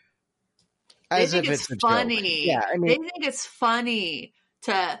 laughter. As if it's funny. Yeah, I mean, they think it's funny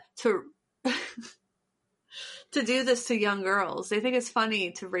to to do this to young girls. They think it's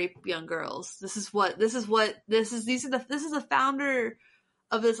funny to rape young girls. This is the founder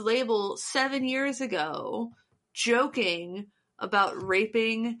of this label 7 years ago joking about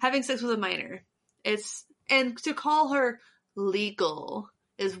having sex with a minor. And to call her legal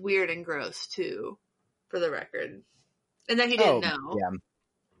is weird and gross too, for the record. And that he didn't know. Yeah.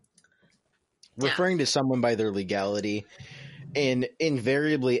 Referring to someone by their legality in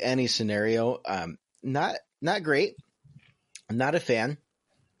invariably any scenario, not great. I'm not a fan.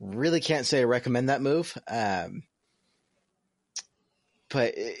 Really can't say I recommend that move.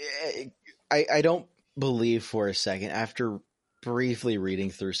 But I don't believe for a second, after briefly reading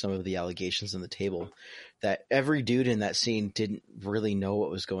through some of the allegations on the table, that every dude in that scene didn't really know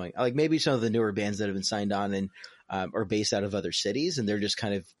what was going on. Like maybe some of the newer bands that have been signed on and are based out of other cities, and they're just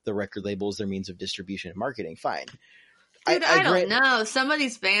kind of the record labels, their means of distribution and marketing. Fine. Dude, I don't know. Some of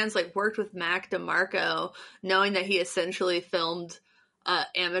these bands like worked with Mac DeMarco, knowing that he essentially filmed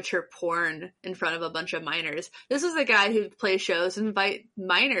amateur porn in front of a bunch of minors. This is the guy who plays shows and invite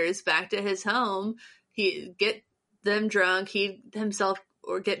minors back to his home. He get them drunk, he himself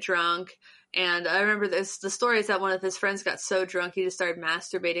or get drunk. And I remember the story is that one of his friends got so drunk he just started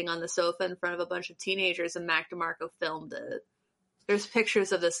masturbating on the sofa in front of a bunch of teenagers, and Mac DeMarco filmed it. There's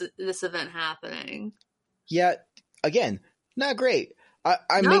pictures of this event happening. Yeah, again, not great.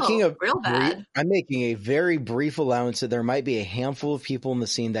 I'm making a very brief allowance that there might be a handful of people in the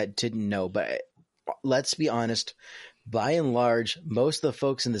scene that didn't know, but let's be honest. By and large, most of the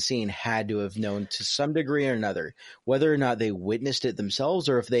folks in the scene had to have known to some degree or another, whether or not they witnessed it themselves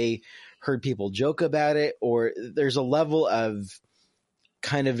or if they heard people joke about it, or there's a level of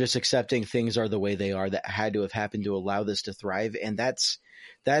kind of just accepting things are the way they are that had to have happened to allow this to thrive. And that's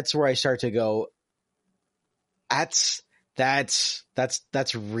where I start to go, that's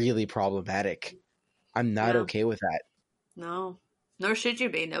really problematic. I'm not okay with that. No, nor should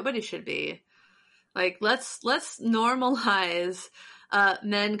you be. Nobody should be. Like, let's normalize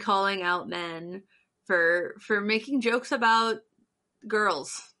men calling out men for making jokes about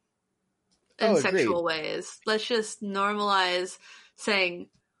girls in sexual ways. Let's just normalize saying,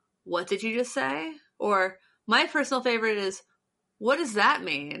 "What did you just say?" Or my personal favorite is, "What does that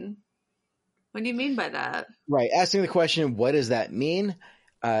mean?" What do you mean by that? Right. Asking the question, what does that mean?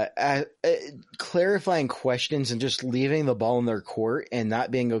 Clarifying questions and just leaving the ball in their court and not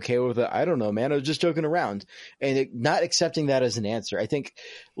being okay with it. I don't know, man. I was just joking around, and not accepting that as an answer. I think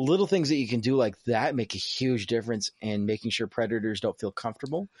little things that you can do like that make a huge difference in making sure predators don't feel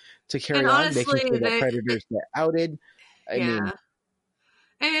comfortable to carry on, making sure that predators get outed. I mean,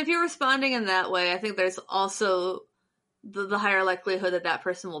 and if you're responding in that way, I think there's also the higher likelihood that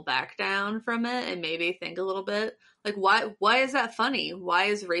person will back down from it and maybe think a little bit. Like, why is that funny? Why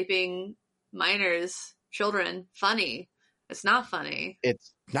is raping minors, children, funny? It's not funny.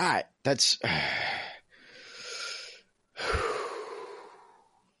 It's not. That's...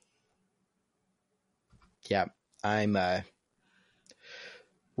 yeah, I'm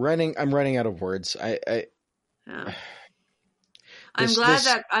running out of words. I'm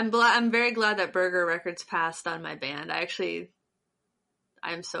very glad that Burger Records passed on my band.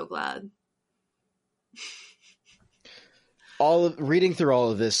 I'm so glad. Reading through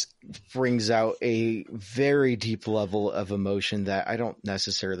all of this brings out a very deep level of emotion that I don't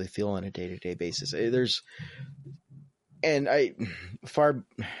necessarily feel on a day-to-day basis. I'm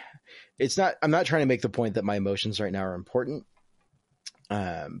not trying to make the point that my emotions right now are important.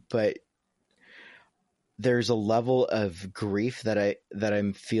 But there's a level of grief that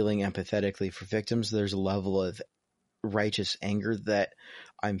I'm feeling empathetically for victims. There's a level of righteous anger that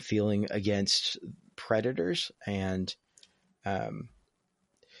I'm feeling against predators. And,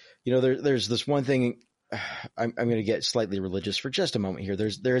 there's this one thing. I'm going to get slightly religious for just a moment here.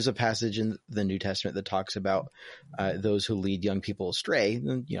 There is a passage in the New Testament that talks about those who lead young people astray,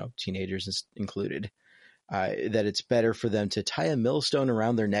 teenagers included, that it's better for them to tie a millstone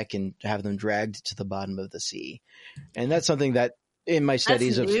around their neck and have them dragged to the bottom of the sea. And that's something that in my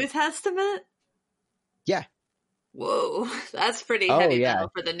studies That's New Testament? Yeah. Whoa, that's pretty Oh, heavy yeah.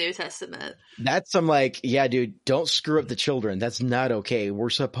 metal for the New Testament. That's some like, yeah, dude, don't screw up the children. That's not okay. We're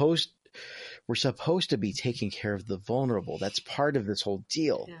supposed to be taking care of the vulnerable. That's part of this whole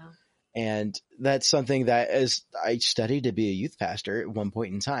deal. Yeah. And that's something that, as I studied to be a youth pastor at one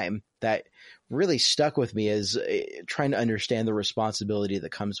point in time, that really stuck with me as trying to understand the responsibility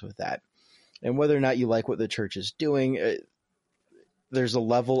that comes with that. And whether or not you like what the church is doing, there's a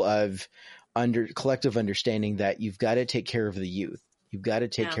level of collective understanding that you've got to take care of the youth. You've got to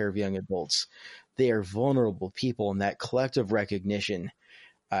take care of young adults. They are vulnerable people, and that collective recognition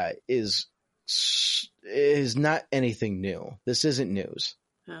is not anything new. This isn't news.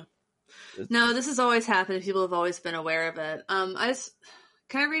 Yeah. No, this has always happened. People have always been aware of it.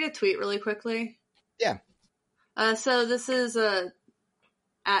 Can I read a tweet really quickly? Yeah. So this is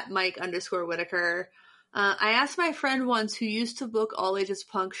at Mike_Whitaker. I asked my friend once who used to book all ages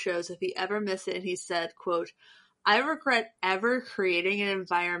punk shows if he ever missed it, and he said, quote, "I regret ever creating an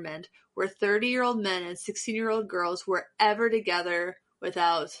environment where 30-year-old men and 16-year-old girls were ever together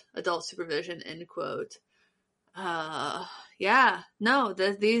without adult supervision," end quote. Yeah, no,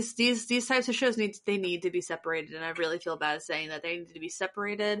 these types of shows need to be separated, and I really feel bad saying that they need to be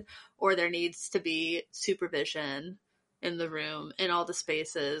separated, or there needs to be supervision in the room, in all the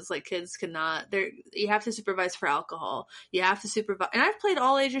spaces. Like, kids cannot, you have to supervise for alcohol. You have to supervise, and I've played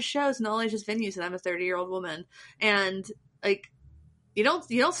all ages shows and all ages venues, and I'm a 30-year-old woman, and like, you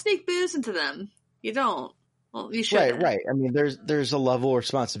don't sneak booze into them. You don't. Well, you should. Right. I mean, there's a level of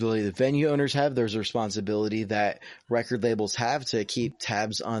responsibility that venue owners have. There's a responsibility that record labels have to keep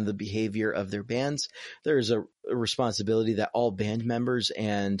tabs on the behavior of their bands. There's a responsibility that all band members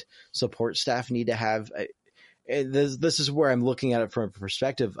and support staff need to have. This is where I'm looking at it from a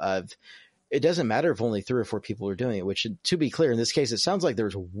perspective of, it doesn't matter if only 3 or 4 people are doing it, which, to be clear, in this case, it sounds like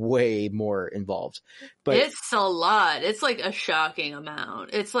there's way more involved. But it's a lot. It's like a shocking amount.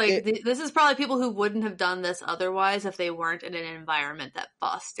 It's like, this is probably people who wouldn't have done this otherwise if they weren't in an environment that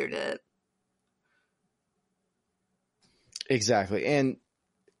fostered it. Exactly. And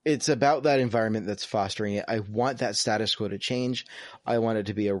it's about that environment that's fostering it. I want that status quo to change. I want it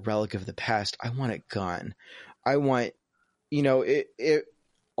to be a relic of the past. I want it gone. I want,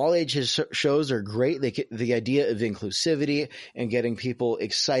 all ages shows are great. The idea of inclusivity and getting people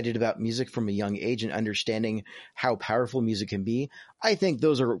excited about music from a young age and understanding how powerful music can be, I think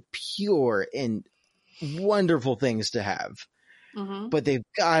those are pure and wonderful things to have. Mm-hmm. But they've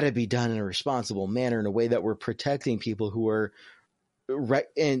got to be done in a responsible manner, in a way that we're protecting people who are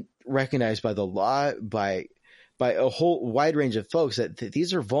recognized by the law, by a whole wide range of folks, that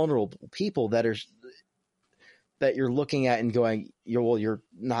these are vulnerable people that you're looking at and going, you're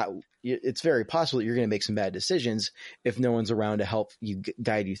not, it's very possible that you're going to make some bad decisions if no one's around to help you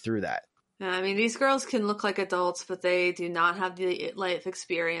guide you through that. Yeah, I mean, these girls can look like adults, but they do not have the life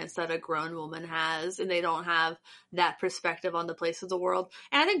experience that a grown woman has, and they don't have that perspective on the place of the world.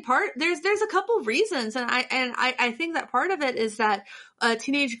 And I think there's a couple reasons, and I think that part of it is that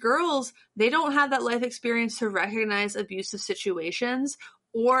teenage girls, they don't have that life experience to recognize abusive situations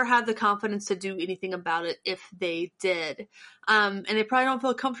or have the confidence to do anything about it if they did. And they probably don't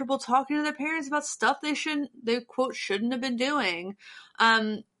feel comfortable talking to their parents about stuff they quote shouldn't have been doing.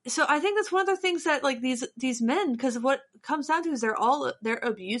 So I think that's one of the things that, like, these men, because what comes down to is they're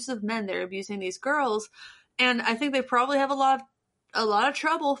abusive men. They're abusing these girls. And I think they probably have a lot of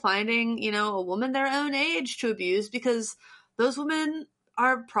trouble finding, a woman their own age to abuse, because those women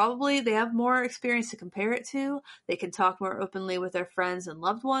they have more experience to compare it to. They can talk more openly with their friends and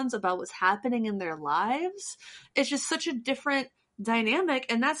loved ones about what's happening in their lives. It's just such a different dynamic.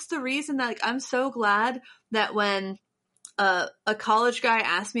 And that's the reason that, like, I'm so glad that when a college guy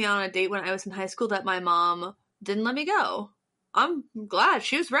asked me on a date when I was in high school, that my mom didn't let me go. I'm glad.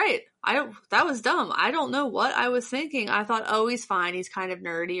 She was right. That was dumb. I don't know what I was thinking. I thought, oh, he's fine. He's kind of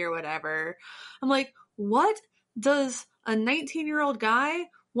nerdy or whatever. I'm like, what does a 19-year-old guy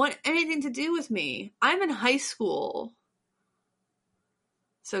want anything to do with me? I'm in high school.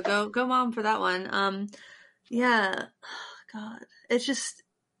 So go mom for that one. Yeah. Oh, God. It's just,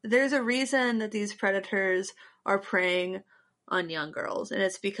 there's a reason that these predators are preying on young girls, and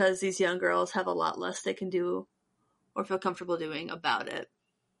it's because these young girls have a lot less they can do or feel comfortable doing about it.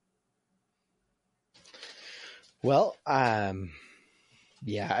 Well,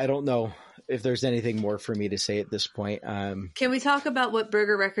 yeah, I don't know if there's anything more for me to say at this point. Can we talk about what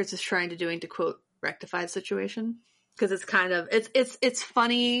Burger Records is trying to doing to quote rectify the situation? Because it's kind of it's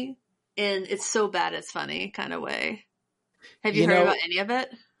funny, and it's so bad it's funny kind of way. Have you heard about any of it?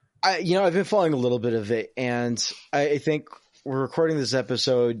 I've been following a little bit of it, and I think we're recording this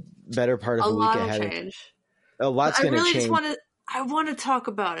episode better part of A a week lot will ahead. change. A lot's I going to really change. just want to talk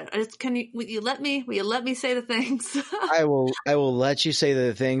about it. Will you let me say the things? I will let you say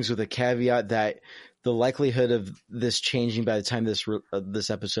the things with a caveat that the likelihood of this changing by the time this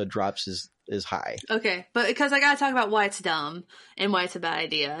episode drops is high. Okay, but because I gotta talk about why it's dumb and why it's a bad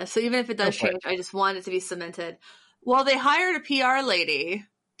idea. So even if it does change, I just want it to be cemented. Well, they hired a PR lady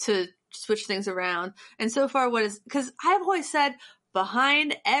to switch things around, and so far because I've always said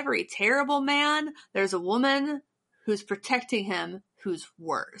behind every terrible man, there's a woman who's protecting him who's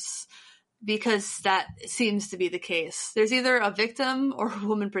worse. Because that seems to be the case. There's either a victim or a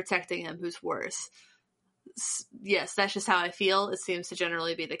woman protecting him who's worse. Yes, that's just how I feel. It seems to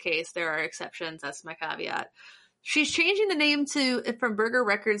generally be the case. There are exceptions. That's my caveat. She's changing the name from Burger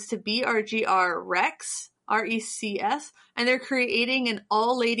Records to BRGR Rex, RECS, and they're creating an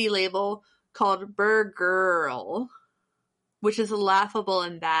all-lady label called Burgirl, which is laughable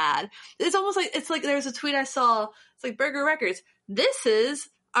and bad. It's almost like there's a tweet I saw. It's like Burger Records. This is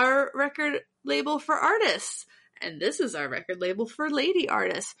our record label for artists, and this is our record label for lady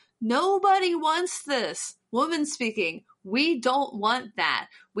artists. Nobody wants this. Woman speaking. We don't want that.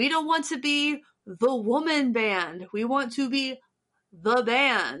 We don't want to be the woman band. We want to be the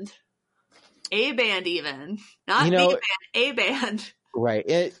band. A band even. Not the band, a band.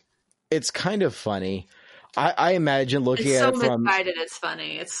 Right. It's kind of funny. I imagine looking it's at so it from... misguided, it's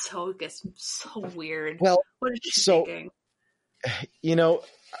funny. It gets so weird. Well, what is she thinking? You know,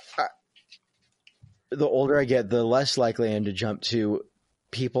 the older I get, the less likely I am to jump to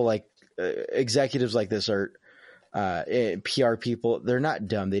people like executives like this are PR people. They're not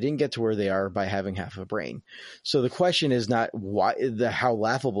dumb. They didn't get to where they are by having half a brain. So the question is not how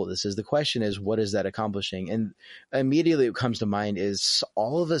laughable this is. The question is, what is that accomplishing? And immediately what comes to mind is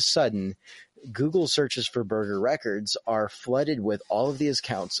all of a sudden Google searches for Burger Records are flooded with all of these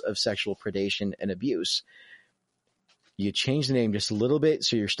accounts of sexual predation and abuse. You change the name just a little bit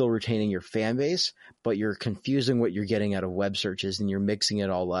so you're still retaining your fan base, but you're confusing what you're getting out of web searches and you're mixing it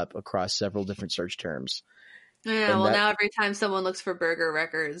all up across several different search terms. Yeah, well, now every time someone looks for Burger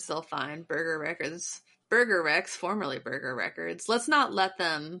Records, they'll find Burger Records. Burger Rex, formerly Burger Records. Let's not let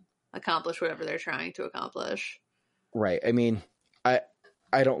them accomplish whatever they're trying to accomplish. Right. I mean,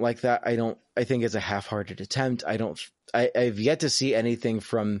 I don't like that. I think it's a half-hearted attempt. I've yet to see anything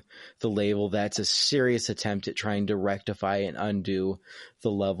from the label that's a serious attempt at trying to rectify and undo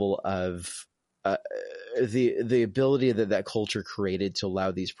the level of the ability that culture created to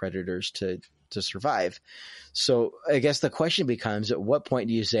allow these predators to survive. So I guess the question becomes, at what point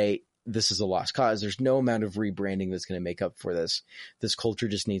do you say this is a lost cause? There's no amount of rebranding that's going to make up for this. This culture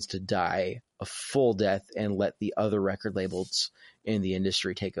just needs to die a full death and let the other record labels in the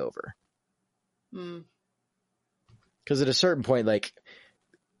industry take over. Because at a certain point, like,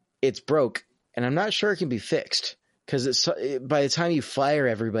 it's broke, and I'm not sure it can be fixed. Because by the time you fire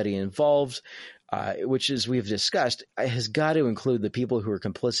everybody involved, which, as we've discussed, has got to include the people who are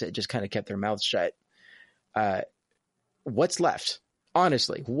complicit, just kind of kept their mouths shut. What's left?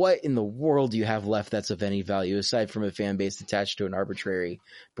 Honestly, what in the world do you have left that's of any value aside from a fan base attached to an arbitrary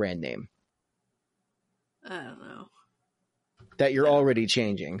brand name? I don't know. That you're already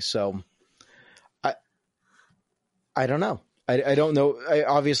changing. So I don't know. I don't know.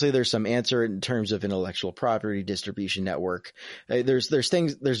 Obviously, there's some answer in terms of intellectual property, distribution network. There's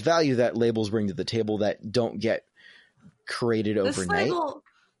value that labels bring to the table that don't get created overnight.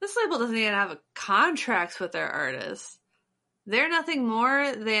 This label doesn't even have a contract with their artists. They're nothing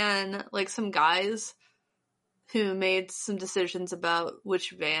more than like some guys who made some decisions about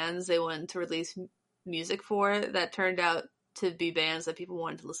which bands they wanted to release music for that turned out to be bands that people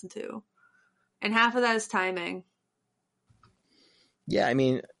wanted to listen to. And half of that is timing. Yeah, I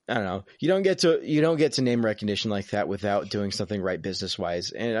mean, I don't know. You don't get to name recognition like that without doing something right business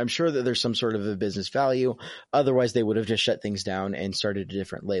wise. And I'm sure that there's some sort of a business value. Otherwise, they would have just shut things down and started a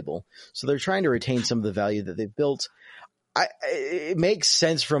different label. So they're trying to retain some of the value that they've built. It makes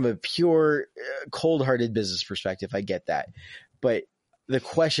sense from a pure, cold-hearted business perspective. I get that. But the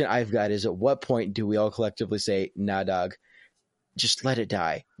question I've got is, at what point do we all collectively say, nah, dog, just let it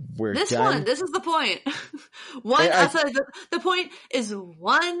die? We're done. This is the point. The point is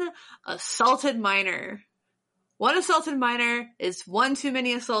one assaulted minor. One assaulted minor is one too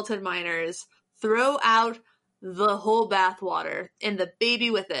many assaulted minors. Throw out the whole bathwater and the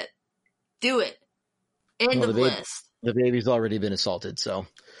baby with it. Do it. End of list. The baby's already been assaulted, so.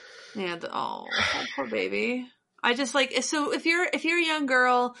 Yeah, poor baby. I just so if you're a young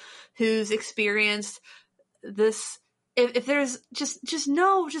girl who's experienced this, if there's just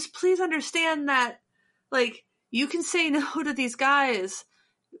please understand that, like, you can say no to these guys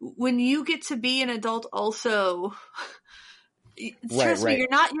when you get to be an adult also. Trust me, you're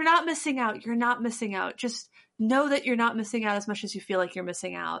not missing out. You're not missing out. Just know that you're not missing out as much as you feel like you're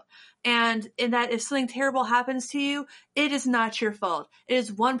missing out. And in that, if something terrible happens to you, it is not your fault. It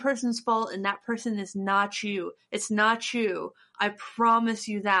is one person's fault, and that person is not you. It's not you. I promise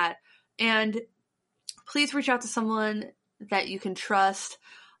you that. And please reach out to someone that you can trust,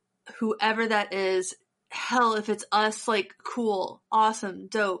 whoever that is. Hell, if it's us, like, cool, awesome,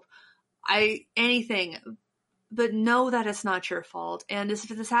 dope. Anything. But know that it's not your fault. And if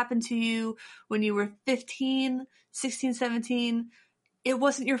this happened to you when you were 15, 16, 17, it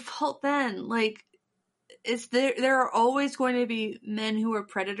wasn't your fault then. Like, there are always going to be men who are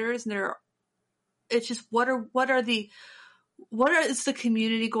predators, and it's just what is the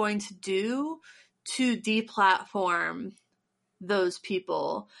community going to do to deplatform those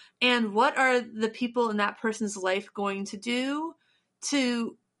people? And what are the people in that person's life going to do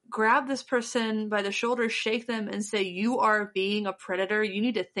to grab this person by the shoulder, shake them, and say, you are being a predator. You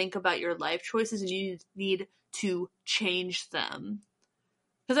need to think about your life choices, and you need to change them.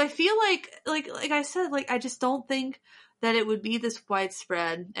 Because I feel like I said, like, I just don't think that it would be this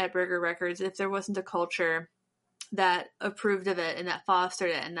widespread at Burger Records if there wasn't a culture that approved of it and that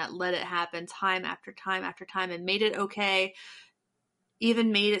fostered it and that let it happen time after time after time and made it okay,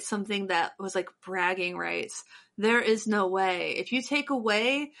 even made it something that was like bragging rights. There is no way. If you take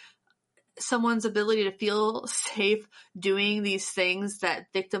away someone's ability to feel safe doing these things that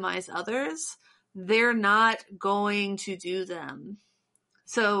victimize others, they're not going to do them.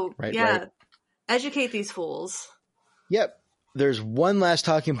 So, educate these fools. Yep. There's one last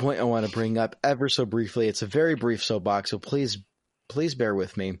talking point I want to bring up ever so briefly. It's a very brief soapbox, so please bear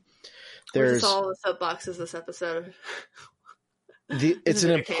with me. There's all the soapboxes this episode. It's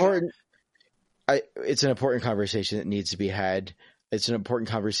an important conversation that needs to be had. It's an important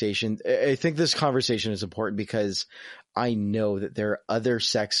conversation. I think this conversation is important because I know that there are other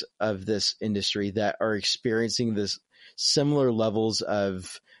sects of this industry that are experiencing this similar levels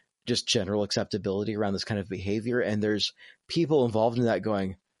of just general acceptability around this kind of behavior. And there's people involved in that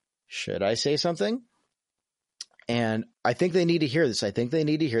going, should I say something? And I think they need to hear this. And I think they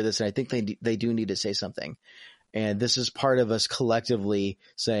do need to say something. And this is part of us collectively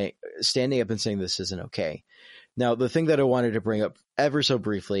standing up and saying this isn't okay. Now, the thing that I wanted to bring up ever so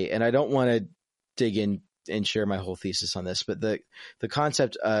briefly, and I don't want to dig in and share my whole thesis on this, but the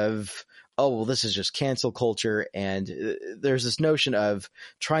concept of, oh, well, this is just cancel culture. And there's this notion of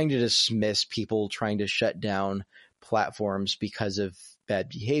trying to dismiss people, trying to shut down platforms because of bad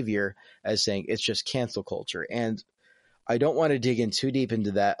behavior as saying it's just cancel culture. And I don't want to dig in too deep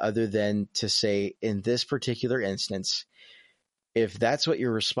into that other than to say in this particular instance, if that's what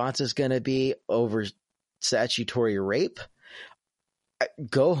your response is going to be over statutory rape,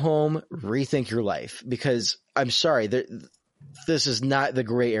 go home, rethink your life, because I'm sorry, this is not the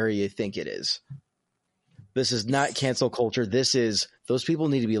gray area you think it is. This is not cancel culture. Those people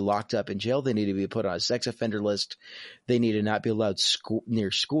need to be locked up in jail. They need to be put on a sex offender list. They need to not be allowed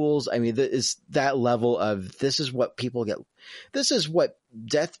near schools. I mean, it's that level of, this is what people get. This is what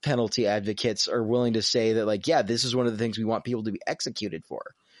death penalty advocates are willing to say, that like, yeah, this is one of the things we want people to be executed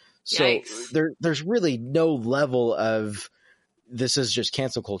for. So there's really no level of, this is just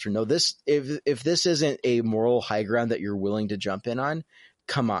cancel culture. No, if this isn't a moral high ground that you're willing to jump in on,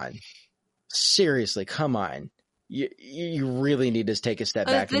 come on. Seriously, come on. You really need to take a step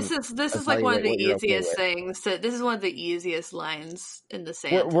back. This is like one of the easiest things. This is one of the easiest lines in the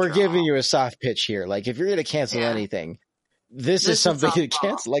sand. We're giving you a soft pitch here. Like, if you're going to cancel anything, this is something to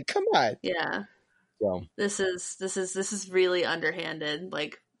cancel. Like, come on. Yeah. So this is really underhanded.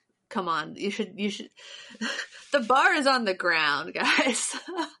 Like, come on. You should. The bar is on the ground, guys.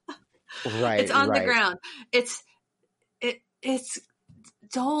 Right. It's on the ground. It's.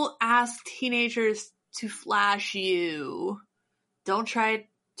 Don't ask teenagers to flash you. Don't try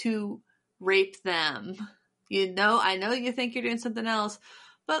to rape them. I know you think you're doing something else,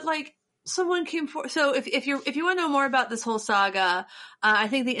 but like, someone came forward. So if you want to know more about this whole saga, I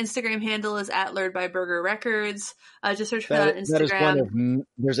think the Instagram handle is @luredbyburger records. Just search for that on Instagram.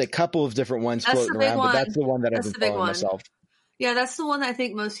 There's a couple of different ones floating around, but that's the one that I've been following myself. Yeah, that's the one that I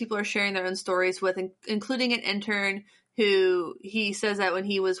think most people are sharing their own stories with, including an intern who he says that when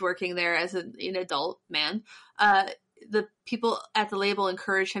he was working there as an adult man, the people at the label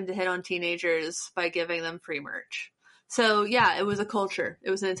encouraged him to hit on teenagers by giving them free merch. So yeah, it was a culture.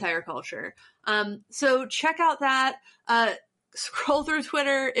 It was an entire culture. So check out that. Scroll through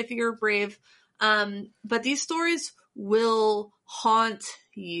Twitter if you're brave. But these stories will haunt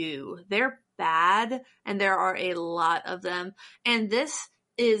you. They're bad, and there are a lot of them. And this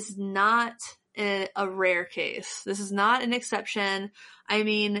is not a rare case. This is not an exception. I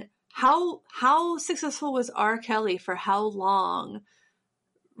mean, how successful was R. Kelly for how long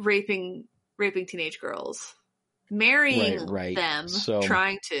raping teenage girls? Marrying them,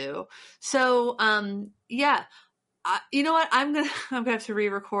 trying to. So, yeah. You know what? I'm gonna have to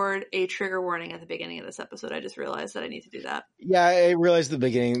re-record a trigger warning at the beginning of this episode. I just realized that I need to do that. Yeah, I realized at the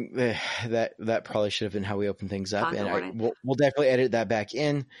beginning that probably should have been how we open things up, and we'll definitely edit that back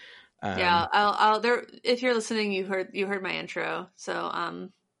in. Yeah, I'll there. If you're listening, you heard my intro. So,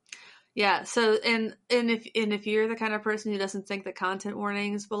 yeah. So, and if you're the kind of person who doesn't think that content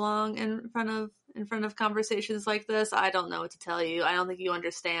warnings belong in front of conversations like this, I don't know what to tell you. I don't think you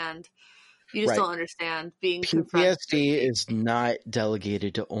understand. You just don't understand being PTSD is not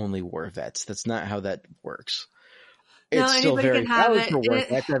delegated to only war vets. That's not how that works. It's still very valid for war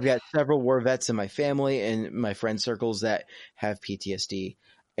vets. I've got several war vets in my family and my friend circles that have PTSD,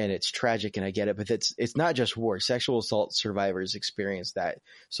 and it's tragic, and I get it. But it's not just war. Sexual assault survivors experience that.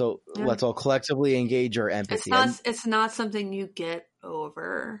 So let's all collectively engage our empathy. It's not something you get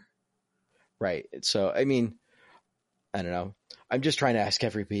over. Right. So I mean, I don't know. I'm just trying to ask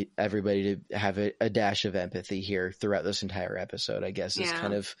everybody to have a dash of empathy here throughout this entire episode, I guess.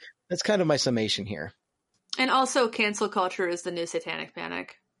 That's kind of my summation here. And also, cancel culture is the new satanic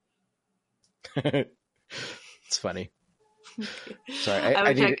panic. It's funny. Sorry, I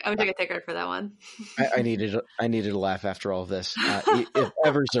would take a ticket for that one. I needed a laugh after all of this, if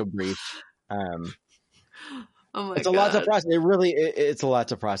ever so brief. Oh my it's a lot to process. It's a lot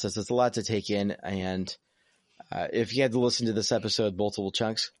to process. It's a lot to take in, and if you had to listen to this episode multiple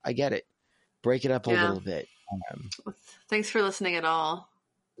chunks, I get it. Break it up a little bit. Thanks for listening at all.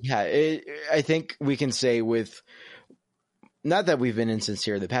 Yeah, I think we can say with, not that we've been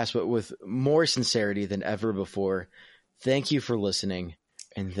insincere in the past, but with more sincerity than ever before, thank you for listening,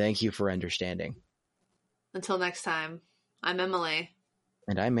 and thank you for understanding. Until next time, I'm Emily.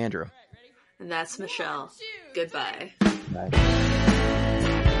 And I'm Andrew. And that's Michelle. Goodbye. Bye.